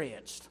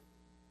experienced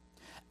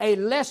a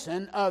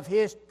lesson of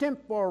his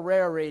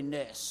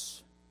temporariness.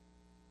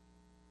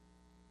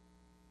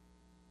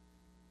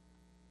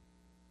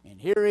 And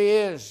here he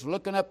is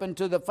looking up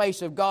into the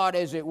face of God,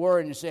 as it were,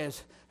 and he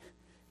says,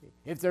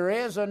 if there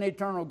is an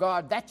eternal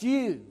God, that's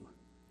you.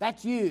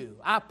 That's you.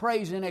 I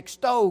praise and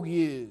extol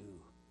you.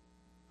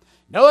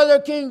 No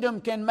other kingdom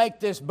can make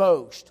this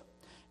boast.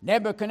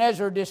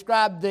 Nebuchadnezzar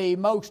described the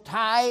Most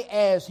High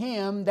as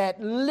Him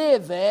that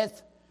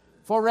liveth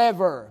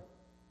forever.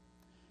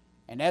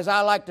 And as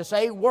I like to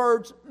say,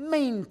 words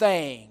mean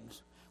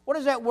things. What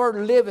does that word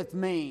liveth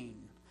mean?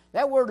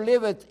 That word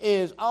liveth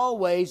is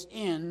always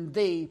in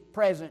the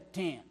present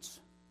tense.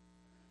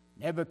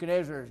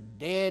 Nebuchadnezzar is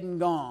dead and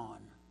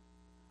gone.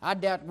 I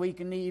doubt we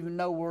can even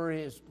know where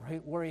his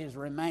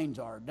remains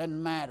are. It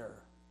doesn't matter.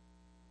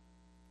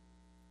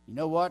 You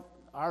know what?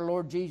 Our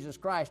Lord Jesus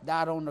Christ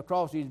died on the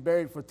cross. He was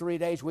buried for 3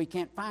 days. We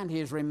can't find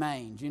His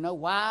remains. You know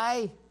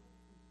why?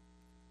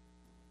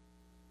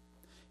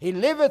 He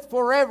liveth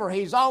forever.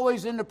 He's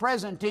always in the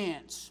present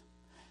tense.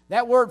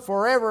 That word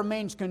forever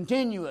means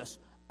continuous,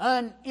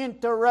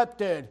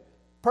 uninterrupted,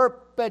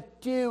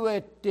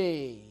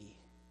 perpetuity.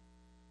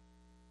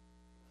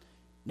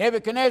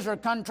 Nebuchadnezzar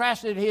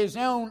contrasted his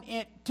own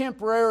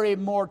temporary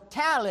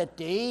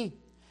mortality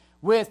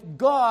with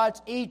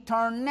God's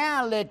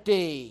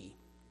eternality.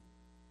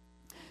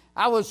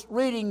 I was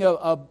reading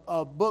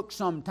a book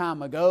some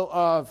time ago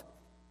of,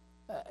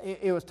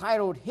 it was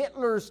titled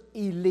Hitler's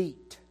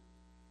Elite.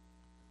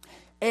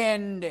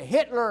 And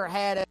Hitler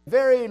had a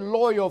very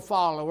loyal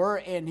follower,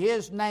 and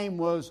his name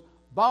was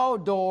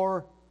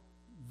Baldur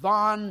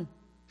von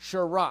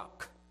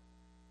Schirach.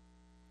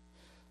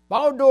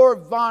 Baldur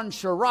von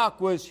Schirach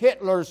was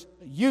Hitler's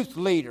youth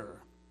leader.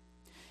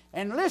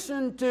 And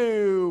listen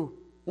to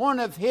one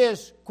of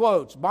his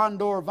quotes,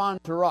 Baldur von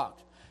Schirach.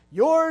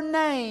 Your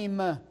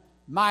name,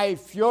 my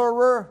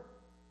Führer,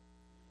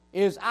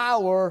 is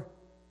our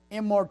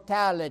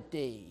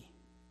immortality.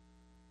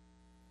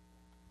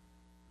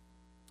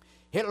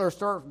 Hitler's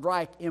Third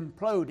Reich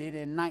imploded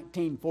in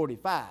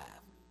 1945,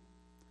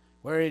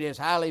 where it is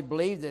highly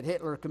believed that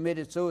Hitler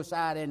committed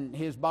suicide and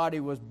his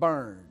body was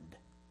burned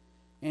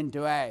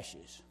into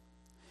ashes.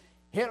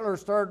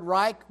 Hitler's Third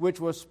Reich, which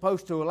was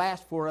supposed to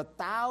last for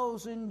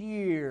 1,000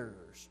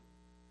 years,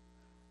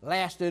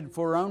 lasted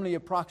for only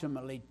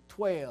approximately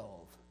 12.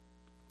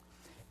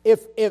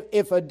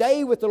 If a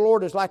day with the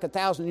Lord is like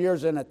 1,000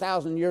 years and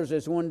 1,000 years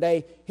is one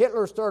day,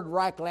 Hitler's Third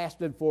Reich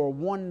lasted for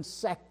 1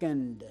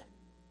 second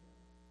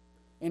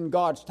in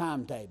God's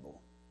timetable.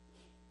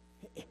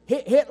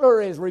 Hitler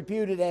is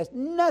reputed as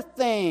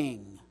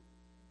nothing.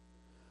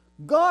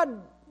 God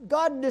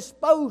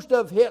disposed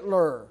of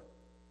Hitler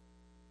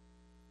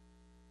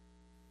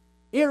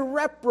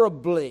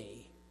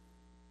irreparably.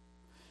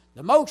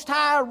 The Most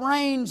High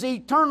reigns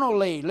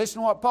eternally.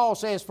 Listen to what Paul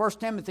says, 1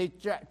 Timothy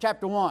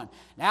chapter 1.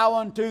 Now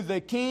unto the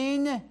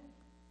King,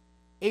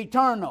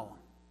 eternal,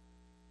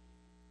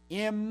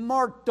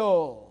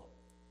 immortal.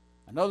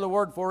 Another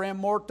word for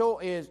immortal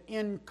is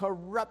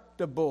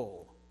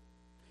incorruptible.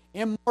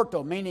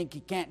 Immortal, meaning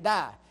he can't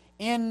die.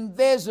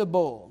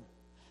 Invisible.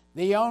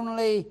 The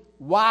only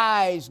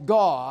wise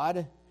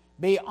God,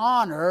 be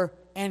honor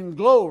and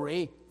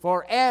glory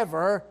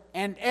forever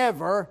and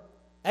ever.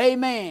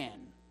 Amen.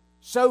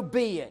 So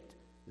be it.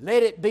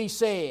 Let it be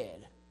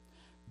said.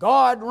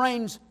 God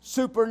reigns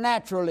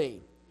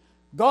supernaturally.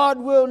 God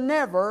will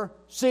never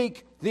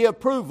seek the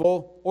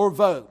approval or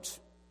votes.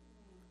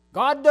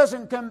 God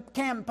doesn't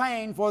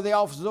campaign for the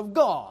office of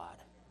God.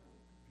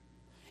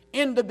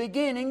 In the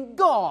beginning,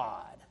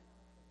 God.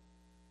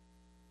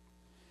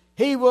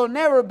 He will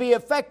never be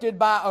affected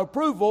by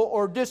approval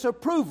or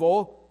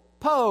disapproval.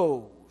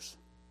 Polls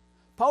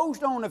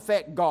don't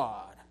affect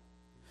God.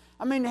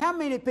 I mean, how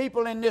many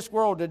people in this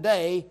world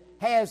today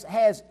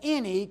has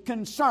any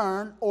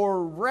concern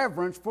or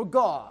reverence for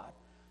God?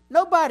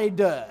 Nobody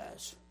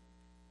does.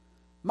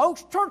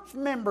 Most church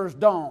members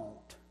don't.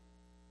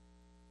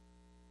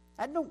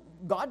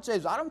 God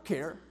says, I don't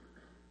care.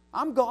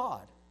 I'm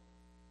God.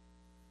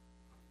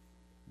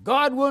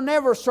 God will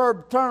never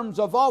serve terms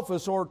of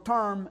office or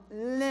term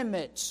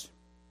limits.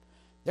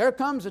 There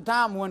comes a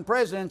time when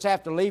presidents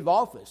have to leave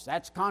office.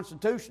 That's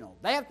constitutional.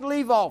 They have to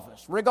leave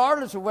office.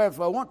 Regardless of whether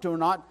they want to or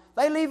not,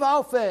 they leave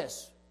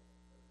office.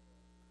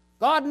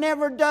 God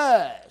never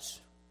does.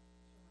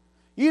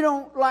 You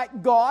don't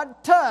like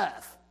God?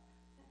 Tough.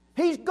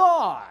 He's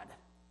God.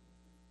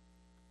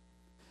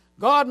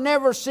 God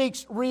never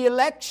seeks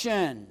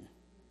re-election.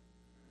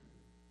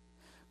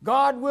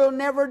 God will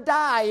never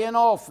die in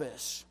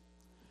office.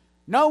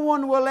 No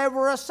one will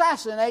ever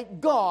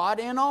assassinate God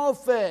in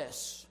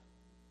office.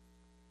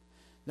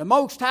 The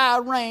Most High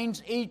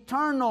reigns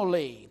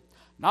eternally.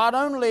 Not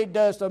only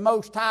does the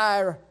Most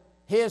High,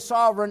 His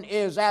sovereign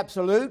is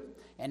absolute,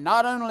 and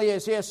not only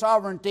is His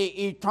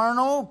sovereignty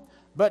eternal,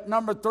 but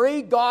number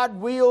 3, God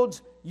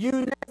wields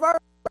universal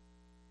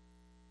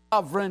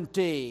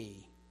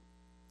sovereignty.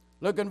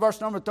 Look in verse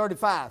number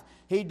 35.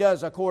 He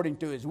does according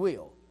to His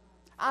will.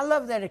 I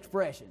love that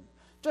expression.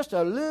 Just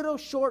a little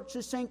short,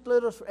 succinct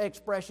little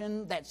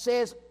expression that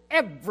says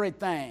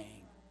everything.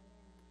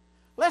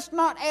 Let's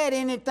not add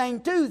anything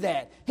to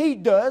that. He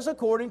does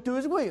according to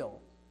His will.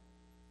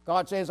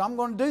 God says, I'm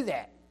going to do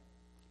that.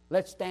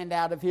 Let's stand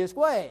out of His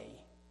way.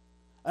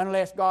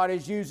 Unless God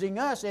is using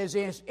us as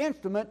His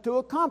instrument to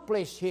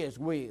accomplish His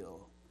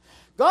will.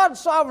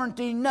 God's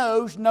sovereignty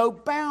knows no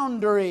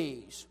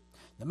boundaries.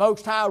 The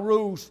Most High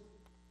rules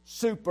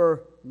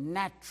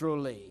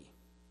supernaturally.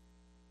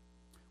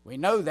 We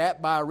know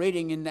that by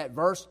reading in that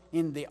verse,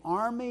 in the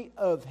army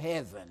of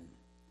heaven.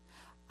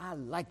 I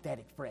like that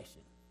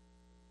expression.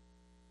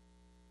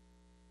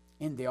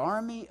 In the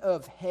army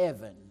of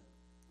heaven.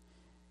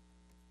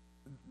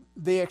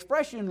 The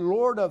expression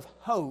Lord of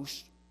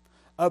hosts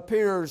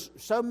appears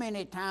so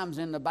many times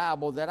in the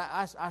Bible that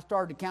I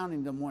started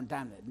counting them one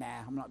time.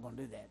 I'm not going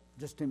to do that.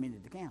 Just too many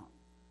to count.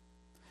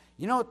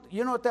 You know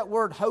what that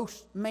word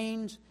host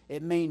means?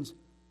 It means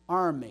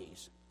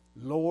armies.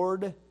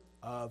 Lord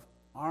of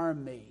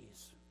armies.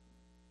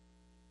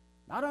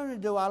 Not only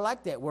do I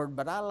like that word,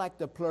 but I like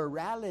the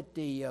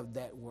plurality of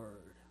that word.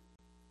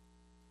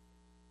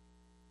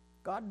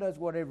 God does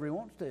whatever He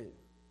wants to.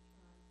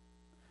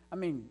 I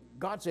mean,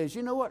 God says,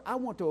 you know what? I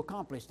want to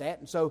accomplish that.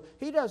 And so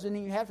He doesn't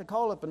even have to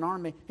call up an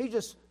army. He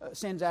just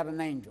sends out an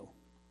angel.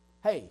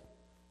 Hey,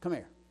 come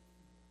here.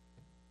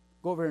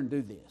 Go over here and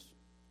do this.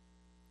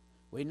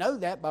 We know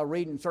that by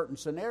reading certain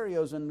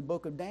scenarios in the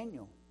book of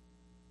Daniel.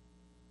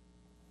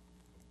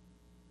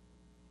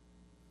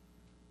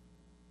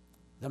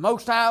 The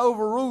Most High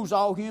overrules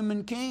all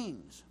human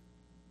kings.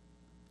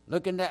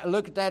 Look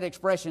at that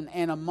expression,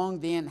 and among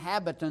the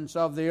inhabitants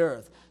of the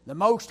earth. The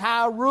Most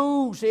High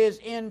rules His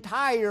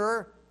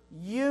entire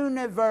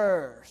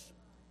universe.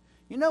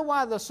 You know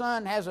why the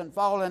sun hasn't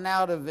fallen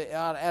out of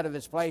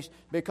its place?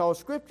 Because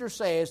Scripture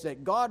says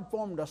that God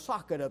formed a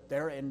socket up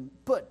there and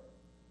put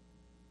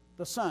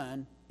the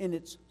sun in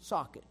its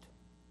socket.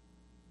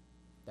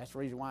 That's the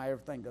reason why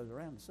everything goes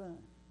around the sun.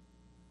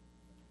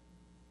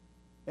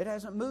 It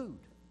hasn't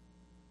moved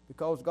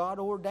because God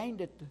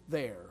ordained it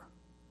there.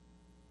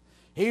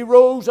 He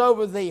rules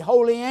over the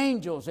holy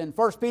angels. In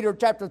 1 Peter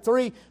chapter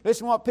 3,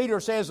 listen to what Peter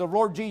says of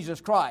Lord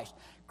Jesus Christ.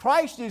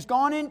 Christ is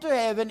gone into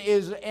heaven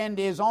and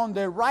is on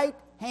the right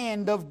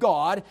hand of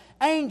God,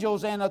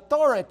 angels and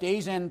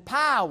authorities and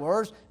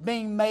powers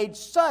being made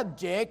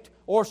subject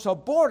or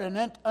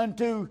subordinate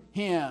unto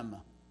Him.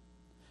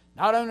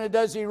 Not only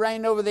does He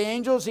reign over the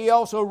angels, He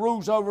also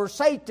rules over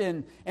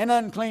Satan and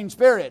unclean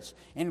spirits.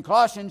 In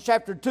Colossians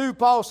chapter 2,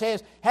 Paul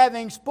says,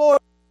 having spoiled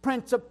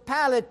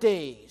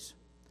principalities.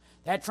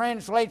 That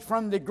translates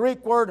from the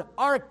Greek word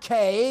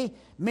arche,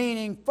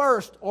 meaning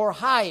first or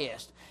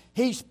highest.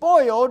 He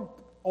spoiled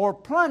or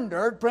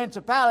plundered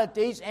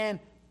principalities and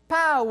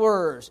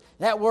powers.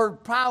 That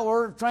word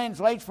power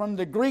translates from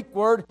the Greek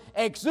word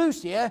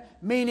exousia,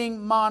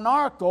 meaning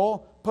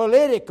monarchical,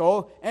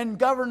 political, and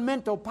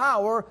governmental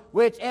power,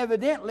 which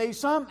evidently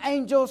some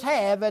angels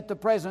have at the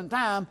present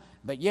time,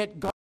 but yet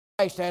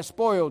Christ has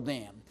spoiled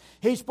them.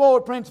 He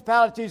spoiled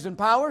principalities and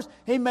powers.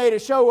 He made a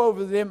show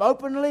over them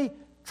openly,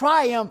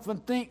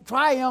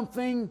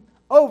 triumphing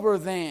over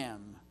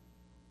them.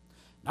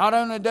 Not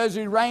only does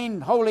He reign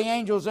holy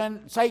angels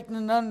and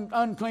Satan and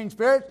unclean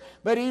spirits,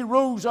 but He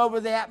rules over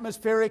the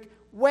atmospheric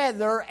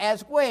weather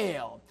as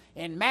well.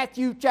 In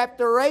Matthew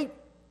chapter 8,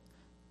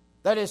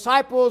 the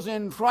disciples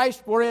in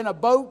Christ were in a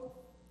boat.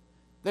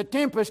 The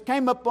tempest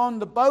came upon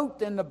the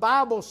boat, and the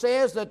Bible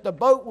says that the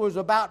boat was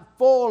about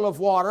full of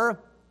water.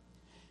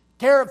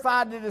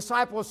 Terrified the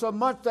disciples so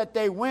much that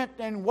they went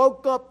and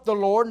woke up the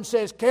Lord and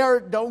says,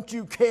 don't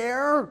you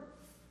care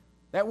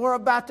that we're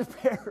about to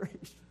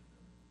perish?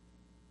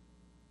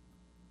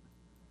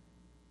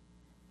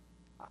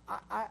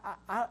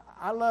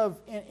 I love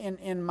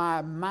in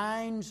my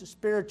mind's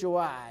spiritual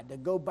eye to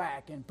go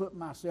back and put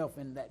myself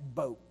in that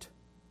boat.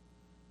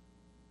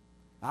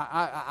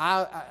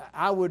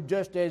 I would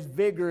just as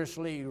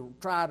vigorously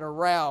try to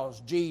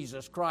rouse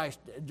Jesus Christ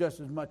just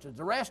as much as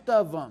the rest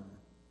of them.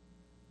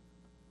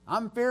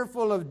 I'm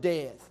fearful of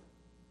death.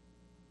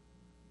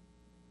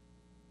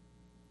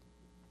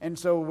 And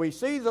so we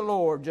see the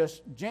Lord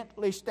just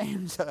gently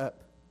stands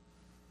up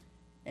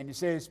and He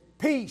says,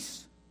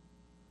 "Peace,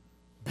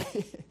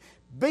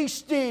 be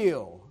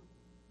still."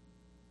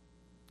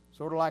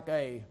 Sort of like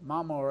a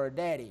mama or a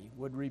daddy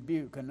would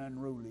rebuke an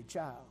unruly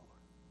child.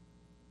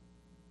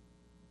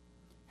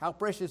 How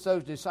precious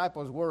those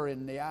disciples were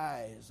in the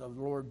eyes of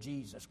the Lord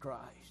Jesus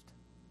Christ.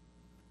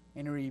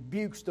 And He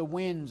rebukes the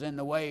winds and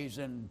the waves,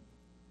 and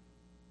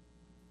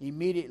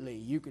immediately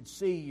you could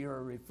see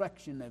your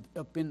reflection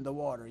up in the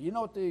water. You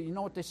know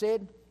what they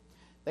said?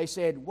 They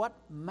said, "What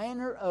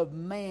manner of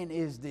man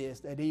is this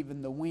that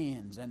even the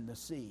winds and the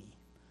sea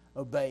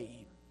obey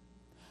Him?"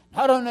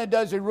 Not only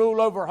does He rule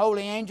over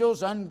holy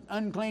angels,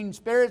 unclean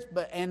spirits,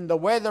 and the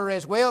weather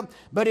as well,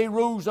 but He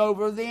rules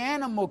over the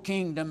animal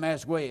kingdom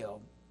as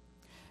well.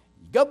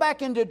 Go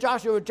back into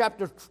Joshua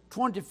chapter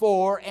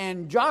 24,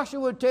 and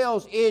Joshua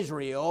tells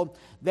Israel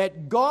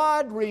that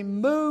God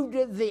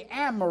removed the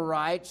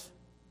Amorites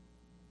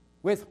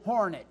with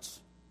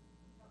hornets.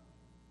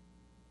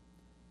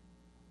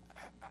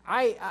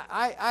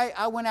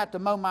 I went out to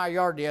mow my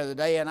yard the other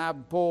day, and I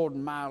pulled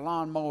my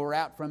lawnmower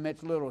out from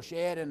its little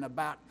shed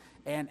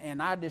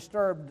and I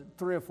disturbed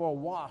 3 or 4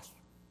 wasps.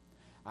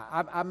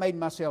 I made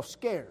myself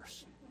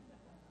scarce.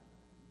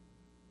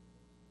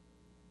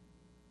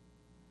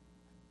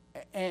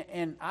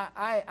 And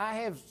I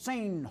have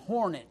seen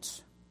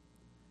hornets.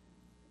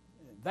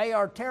 They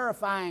are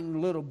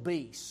terrifying little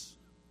beasts.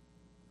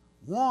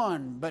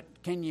 One,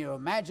 but can you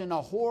imagine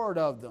a horde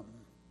of them?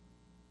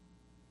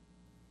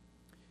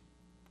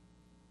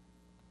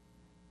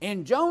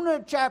 In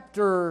Jonah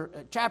chapter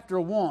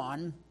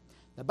 1,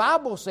 the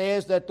Bible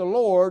says that the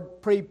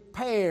Lord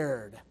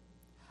prepared.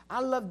 I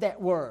love that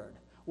word.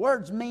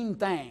 Words mean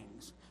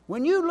things.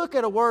 When you look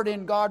at a word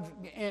in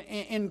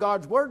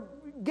God's Word,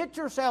 get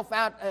yourself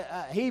out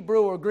a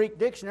Hebrew or Greek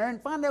dictionary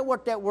and find out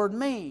what that word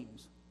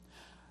means.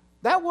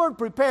 That word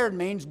prepared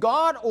means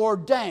God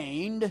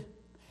ordained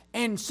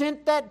and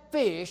sent that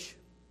fish,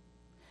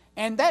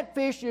 and that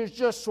fish is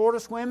just sort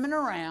of swimming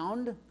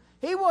around.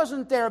 He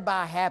wasn't there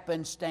by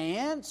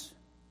happenstance.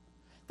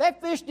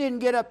 That fish didn't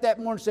get up that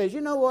morning and says,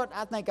 "You know what,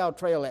 I think I'll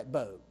trail that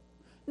boat."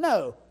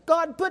 No,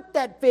 God put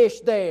that fish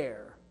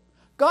there.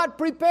 God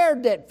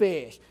prepared that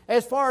fish.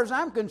 As far as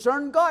I'm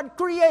concerned, God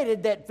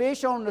created that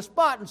fish on the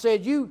spot and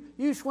said,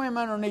 you swim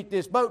underneath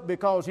this boat,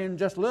 because in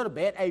just a little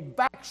bit, a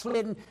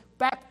backslidden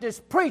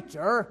Baptist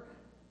preacher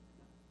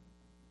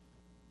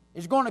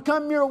is going to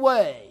come your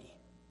way.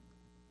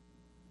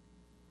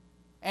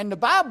 And the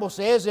Bible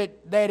says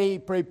that He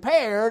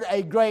prepared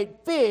a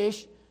great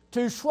fish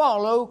to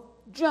swallow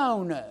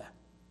Jonah.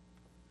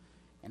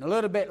 And a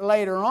little bit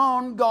later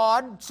on,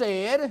 God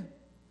said,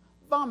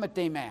 "Vomit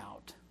him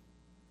out."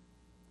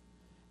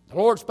 The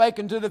Lord spake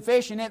unto the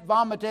fish, and it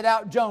vomited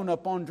out Jonah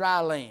upon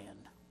dry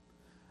land.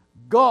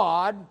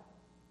 God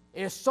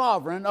is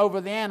sovereign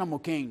over the animal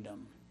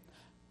kingdom.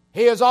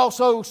 He is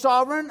also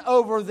sovereign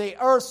over the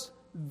earth's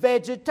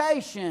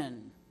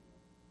vegetation.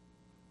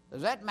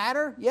 Does that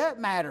matter? Yeah, it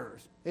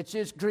matters. It's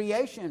His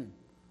creation.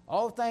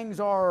 All things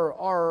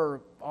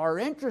are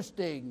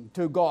interesting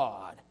to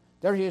God.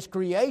 They're His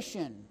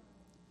creation.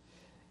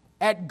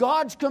 At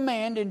God's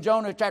command, in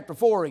Jonah chapter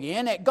 4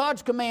 again, at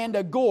God's command,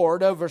 a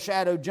gourd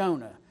overshadowed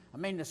Jonah. I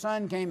mean, the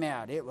sun came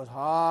out. It was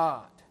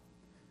hot.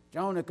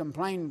 Jonah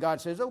complained. God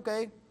says,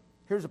 "Okay,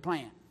 here's a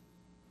plant."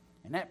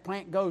 And that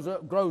plant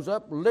grows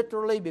up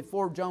literally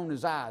before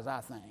Jonah's eyes, I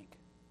think.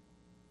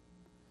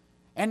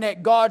 And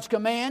at God's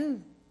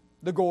command,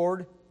 the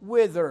gourd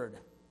withered.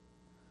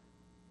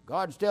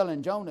 God's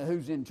telling Jonah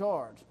who's in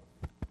charge.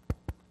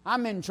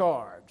 I'm in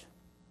charge.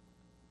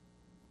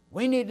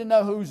 We need to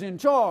know who's in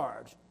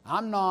charge.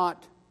 I'm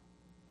not.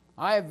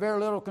 I have very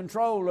little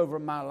control over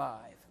my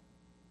life.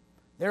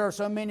 There are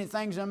so many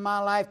things in my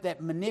life that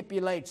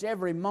manipulates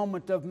every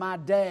moment of my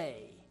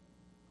day.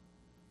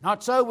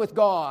 Not so with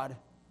God.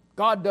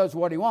 God does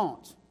what He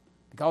wants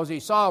because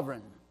He's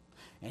sovereign.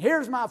 And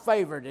here's my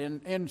favorite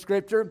in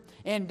Scripture.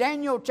 In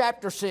Daniel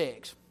chapter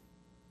 6.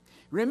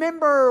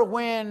 Remember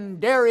when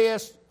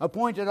Darius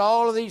appointed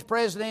all of these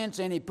presidents,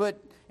 and he put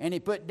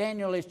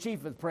Daniel as chief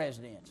of the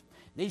presidents.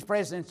 These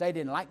presidents, they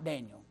didn't like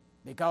Daniel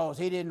because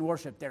he didn't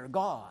worship their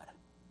God.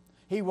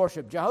 He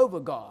worshiped Jehovah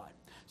God.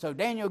 So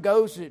Daniel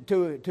goes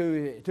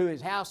to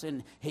his house,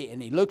 and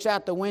he looks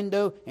out the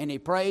window and he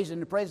prays,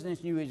 and the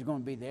presidents knew he was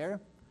going to be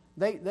there.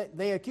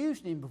 They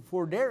accused him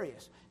before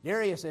Darius.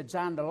 Darius had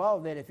signed a law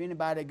that if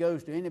anybody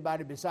goes to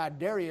anybody beside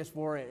Darius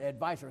for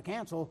advice or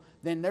counsel,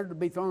 then they're to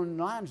be thrown in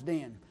the lion's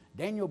den.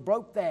 Daniel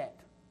broke that.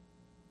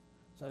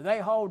 So they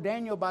hauled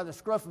Daniel by the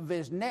scruff of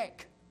his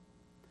neck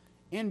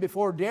in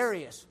before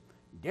Darius.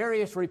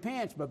 Darius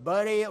repents, but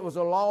buddy, it was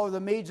a law of the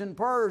Medes and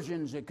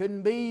Persians. It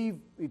couldn't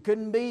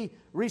be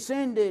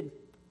rescinded.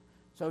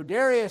 So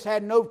Darius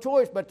had no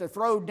choice but to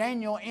throw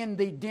Daniel in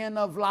the den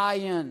of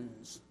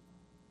lions.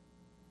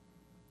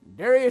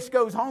 Darius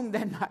goes home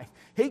that night.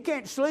 He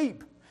can't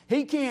sleep.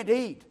 He can't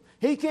eat.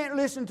 He can't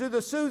listen to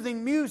the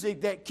soothing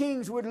music that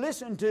kings would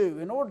listen to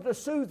in order to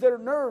soothe their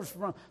nerves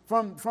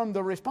from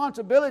the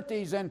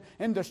responsibilities and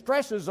the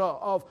stresses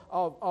of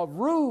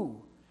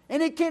rule.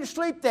 And he can't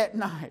sleep that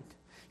night.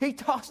 He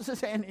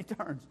tosses and he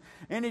turns.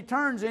 And he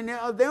turns, and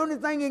the only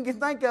thing he can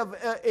think of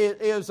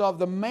is of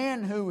the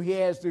man who he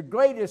has the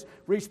greatest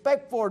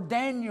respect for,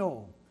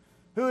 Daniel,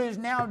 who is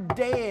now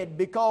dead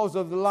because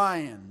of the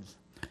lions.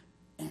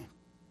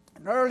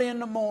 And early in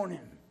the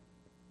morning,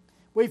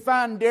 we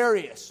find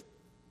Darius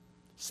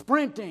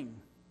sprinting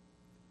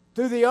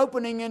through the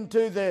opening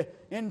into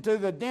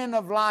the den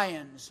of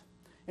lions.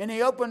 And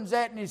he opens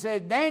that and he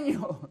says,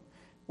 Daniel,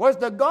 was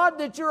the God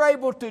that you're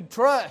able to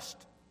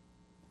trust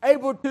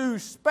able to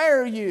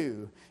spare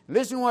you?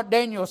 Listen to what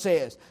Daniel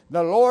says.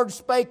 The Lord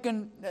spake,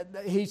 and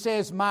he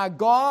says, my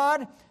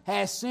God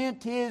has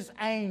sent his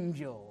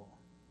angel.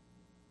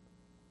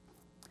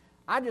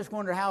 I just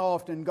wonder how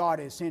often God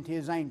has sent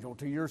his angel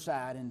to your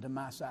side and to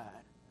my side.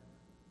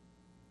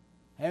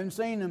 Haven't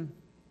seen him.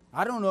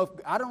 I don't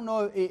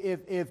know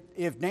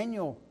if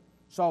Daniel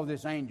saw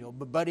this angel,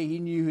 but buddy, he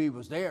knew he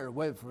was there,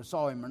 whether he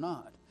saw him or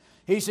not.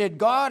 He said,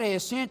 God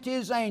has sent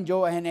his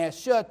angel and has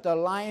shut the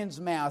lion's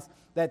mouth,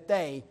 that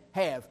they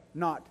have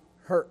not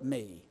hurt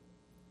me.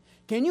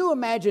 Can you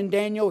imagine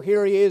Daniel?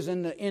 Here he is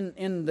in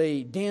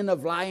the den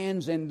of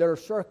lions, and they're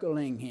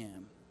circling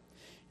him.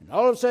 And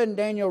all of a sudden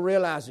Daniel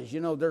realizes,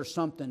 there's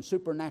something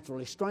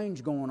supernaturally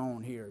strange going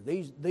on here.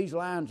 These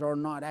lions are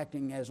not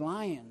acting as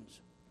lions.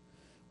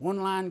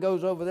 One lion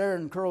goes over there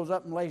and curls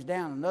up and lays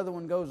down. Another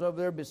one goes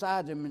over there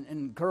beside him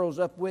and curls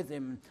up with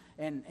him.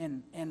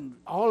 And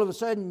all of a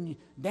sudden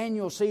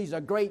Daniel sees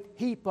a great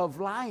heap of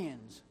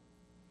lions.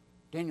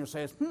 Daniel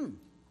says,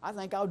 I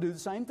think I'll do the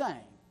same thing.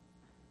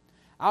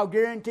 I'll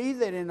guarantee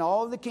that in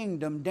all the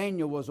kingdom,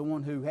 Daniel was the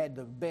one who had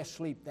the best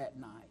sleep that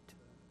night.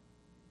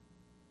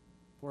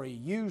 For he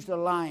used a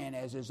lion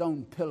as his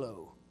own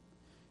pillow,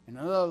 and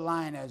another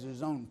lion as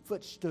his own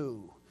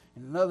footstool,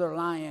 and another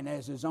lion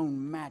as his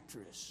own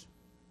mattress.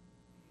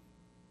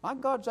 My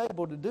God's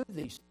able to do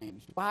these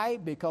things. Why?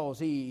 Because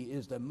he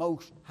is the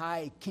most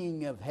high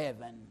king of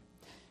heaven.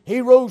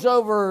 He rules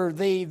over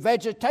the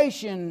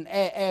vegetation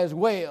as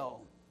well.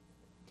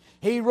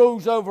 He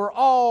rules over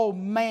all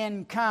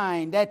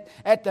mankind.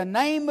 At the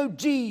name of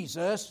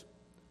Jesus,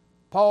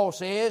 Paul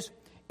says,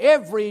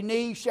 every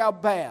knee shall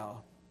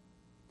bow.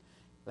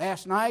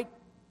 Last night,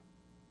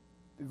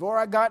 before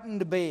I got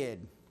into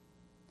bed,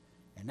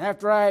 and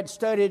after I had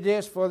studied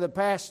this for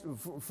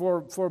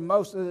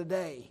most of the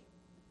day,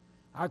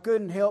 I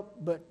couldn't help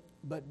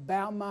but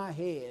bow my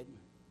head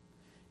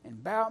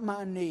and bow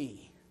my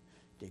knee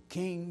to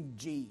King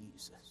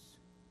Jesus.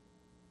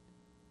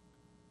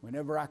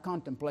 Whenever I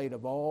contemplate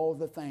of all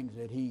the things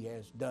that he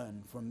has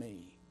done for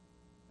me.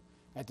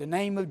 At the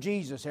name of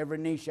Jesus, every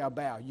knee shall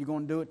bow. You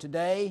going to do it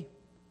today?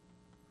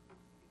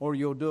 Or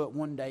you'll do it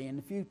one day in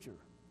the future?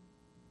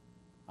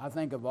 I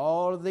think of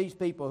all of these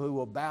people who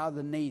will bow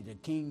the knee to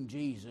King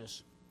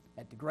Jesus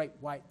at the great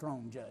white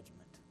throne judgment.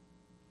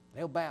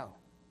 They'll bow.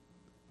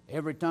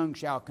 Every tongue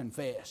shall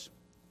confess.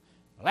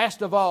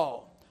 Last of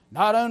all,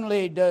 not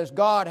only does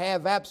God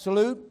have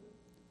absolute,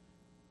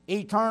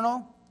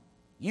 eternal,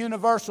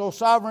 universal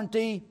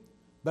sovereignty,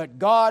 but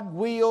God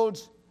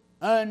wields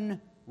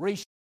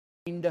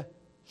unrestrained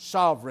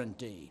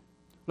sovereignty.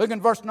 Look in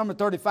verse number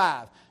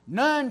 35.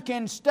 None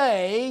can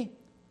stay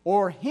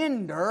or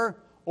hinder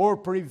or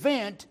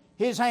prevent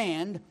his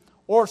hand,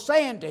 or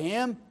say unto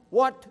him,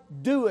 what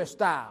doest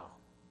thou?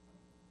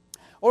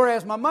 Or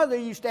as my mother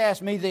used to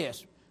ask me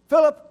this,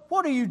 Philip,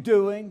 what are you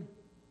doing?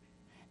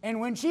 And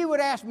when she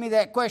would ask me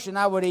that question,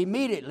 I would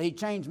immediately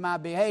change my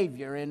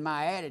behavior and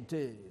my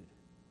attitude.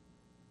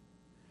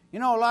 A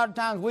lot of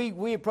times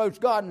we approach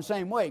God in the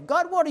same way.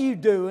 God, what are you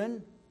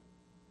doing?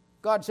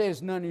 God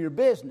says, none of your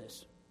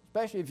business,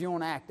 especially if you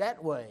want to act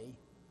that way.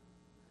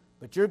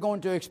 But you're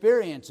going to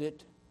experience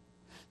it.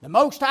 The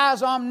Most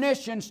High's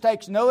omniscience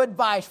takes no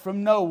advice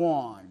from no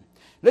one.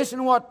 Listen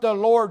to what the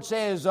Lord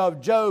says of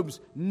Job's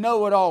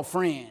know-it-all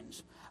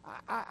friends.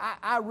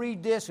 I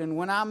read this, and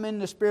when I'm in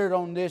the Spirit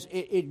on this,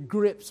 it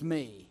grips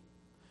me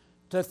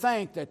to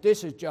think that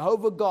this is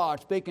Jehovah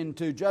God speaking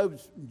to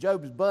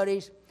Job's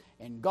buddies.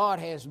 And God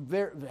has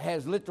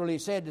literally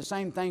said the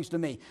same things to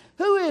me.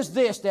 Who is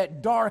this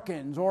that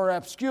darkens or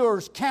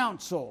obscures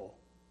counsel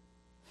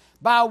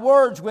by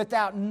words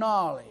without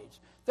knowledge?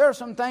 There are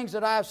some things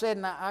that I've said,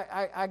 and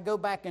I go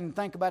back and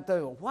think about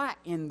those. Why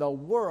in the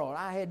world?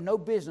 I had no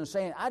business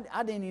saying.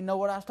 I didn't even know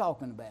what I was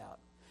talking about.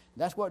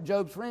 That's what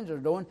Job's friends are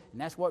doing,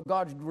 and that's what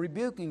God's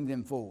rebuking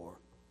them for.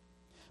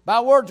 By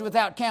words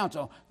without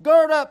counsel.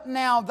 Gird up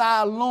now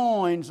thy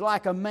loins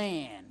like a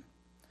man.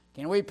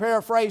 Can we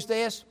paraphrase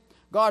this?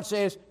 God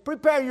says,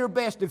 prepare your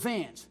best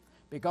defense,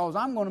 because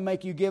I'm going to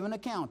make you give an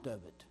account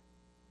of it.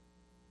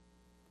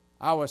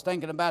 I was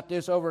thinking about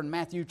this over in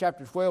Matthew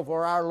chapter 12,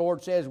 where our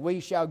Lord says,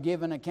 we shall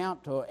give an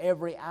account to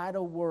every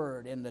idle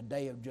word in the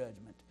day of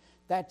judgment.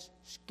 That's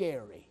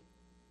scary.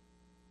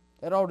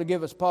 That ought to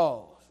give us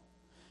pause.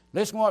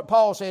 Listen to what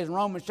Paul says in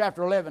Romans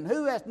chapter 11.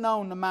 Who hath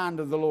known the mind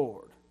of the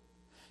Lord?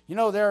 You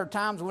know, there are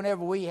times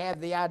whenever we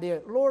have the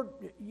idea, Lord,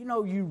 you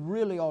know, you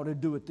really ought to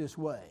do it this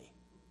way.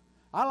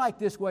 I like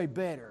this way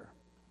better.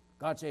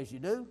 God says, you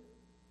do?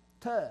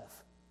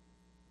 Tough.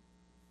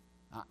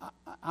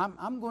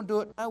 I'm going to do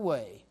it my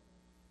way.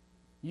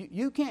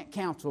 You can't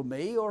counsel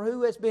me, or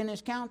who has been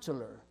his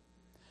counselor?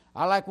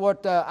 I like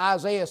what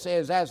Isaiah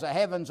says, as the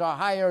heavens are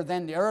higher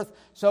than the earth,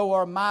 so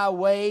are my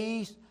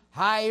ways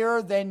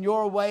higher than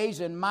your ways,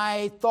 and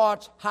my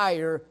thoughts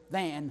higher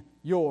than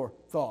your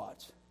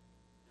thoughts.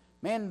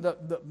 Man,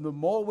 the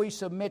more we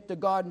submit to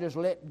God and just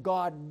let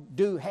God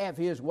have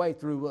his way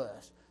through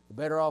us, the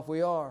better off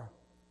we are.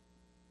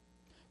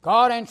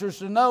 God answers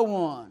to no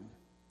one.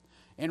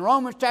 In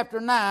Romans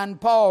chapter 9,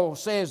 Paul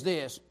says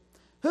this,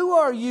 who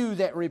are you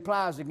that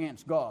replies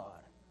against God?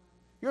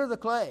 You're the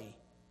clay.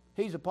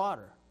 He's a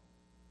potter.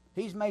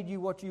 He's made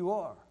you what you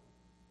are.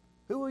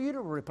 Who are you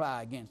to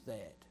reply against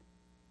that?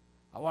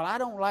 Well, I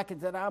don't like it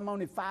that I'm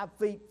only 5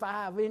 feet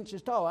 5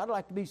 inches tall. I'd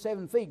like to be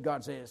 7 feet,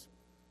 God says.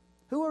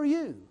 Who are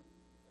you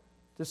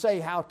to say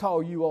how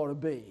tall you ought to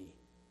be?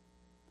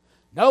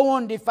 No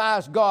one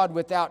defies God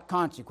without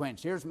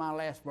consequence. Here's my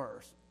last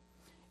verse.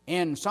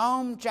 In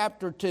Psalm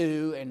chapter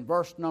 2 and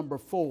verse number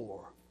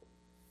 4,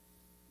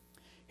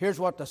 here's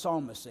what the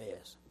psalmist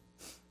says.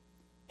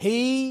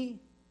 He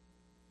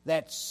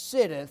that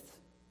sitteth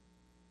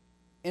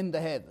in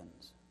the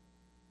heavens.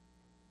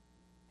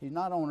 He's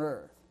not on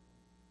earth.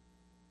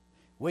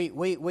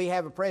 We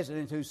have a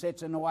president who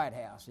sits in the White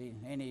House,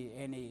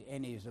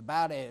 and he's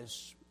about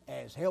as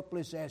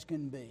helpless as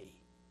can be.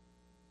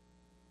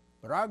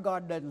 But our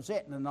God doesn't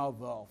sit in an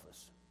Oval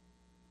Office.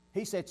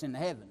 He sits in the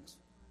heavens.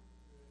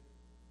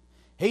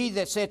 He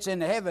that sits in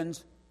the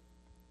heavens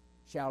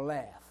shall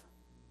laugh.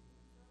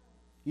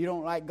 You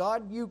don't like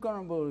God, you're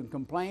going to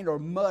complain or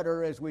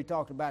mutter, as we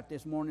talked about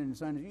this morning in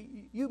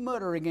Sunday. You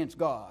mutter against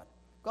God.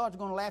 God's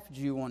going to laugh at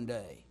you one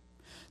day.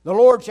 The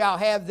Lord shall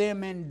have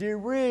them in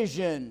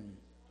derision.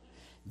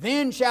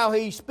 Then shall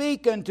he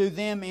speak unto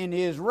them in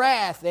his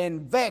wrath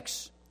and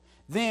vex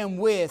them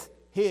with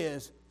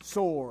his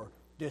sore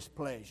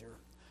displeasure.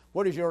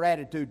 What is your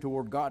attitude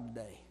toward God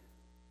today?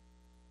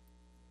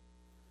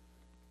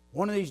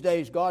 One of these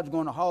days, God's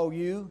going to haul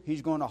you,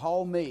 he's going to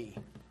haul me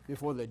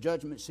before the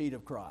judgment seat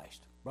of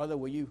Christ. Brother,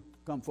 will you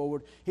come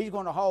forward? He's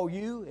going to haul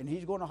you, and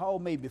he's going to haul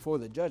me before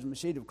the judgment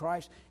seat of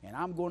Christ, and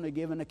I'm going to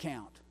give an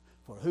account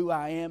for who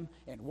I am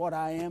and what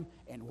I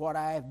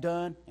have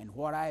done and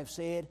what I have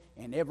said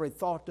and every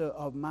thought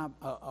of my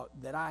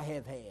that I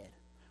have had.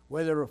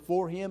 Whether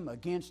for him,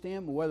 against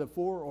him, or whether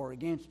for or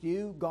against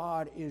you,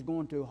 God is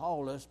going to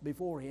haul us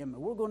before him,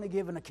 and we're going to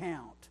give an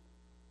account.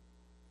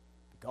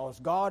 Because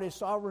God is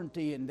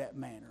sovereignty in that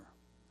manner.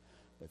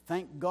 But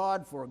thank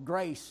God for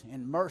grace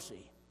and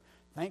mercy.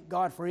 Thank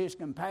God for his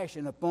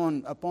compassion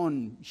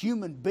upon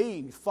human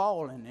beings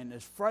fallen and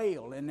as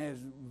frail and as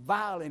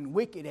vile and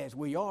wicked as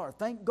we are.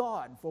 Thank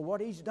God for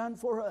what he's done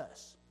for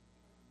us.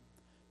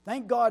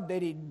 Thank God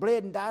that he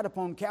bled and died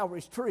upon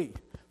Calvary's tree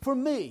for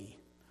me.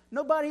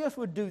 Nobody else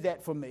would do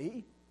that for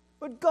me.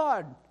 But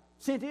God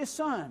sent his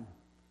Son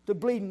to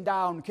bleed and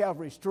die on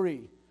Calvary's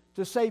tree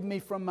to save me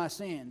from my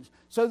sins,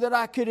 so that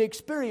I could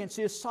experience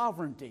his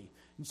sovereignty,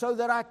 and so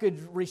that I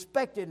could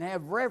respect it and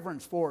have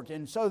reverence for it,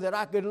 and so that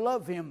I could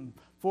love him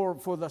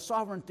for the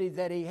sovereignty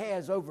that he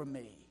has over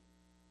me.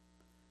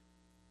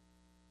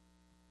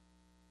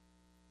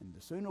 And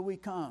the sooner we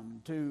come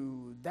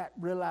to that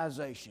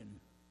realization,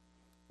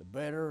 the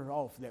better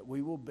off that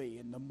we will be,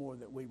 and the more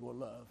that we will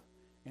love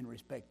and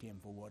respect him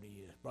for what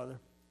he is. Brother?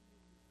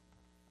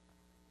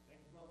 Thank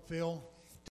you, Brother Phil.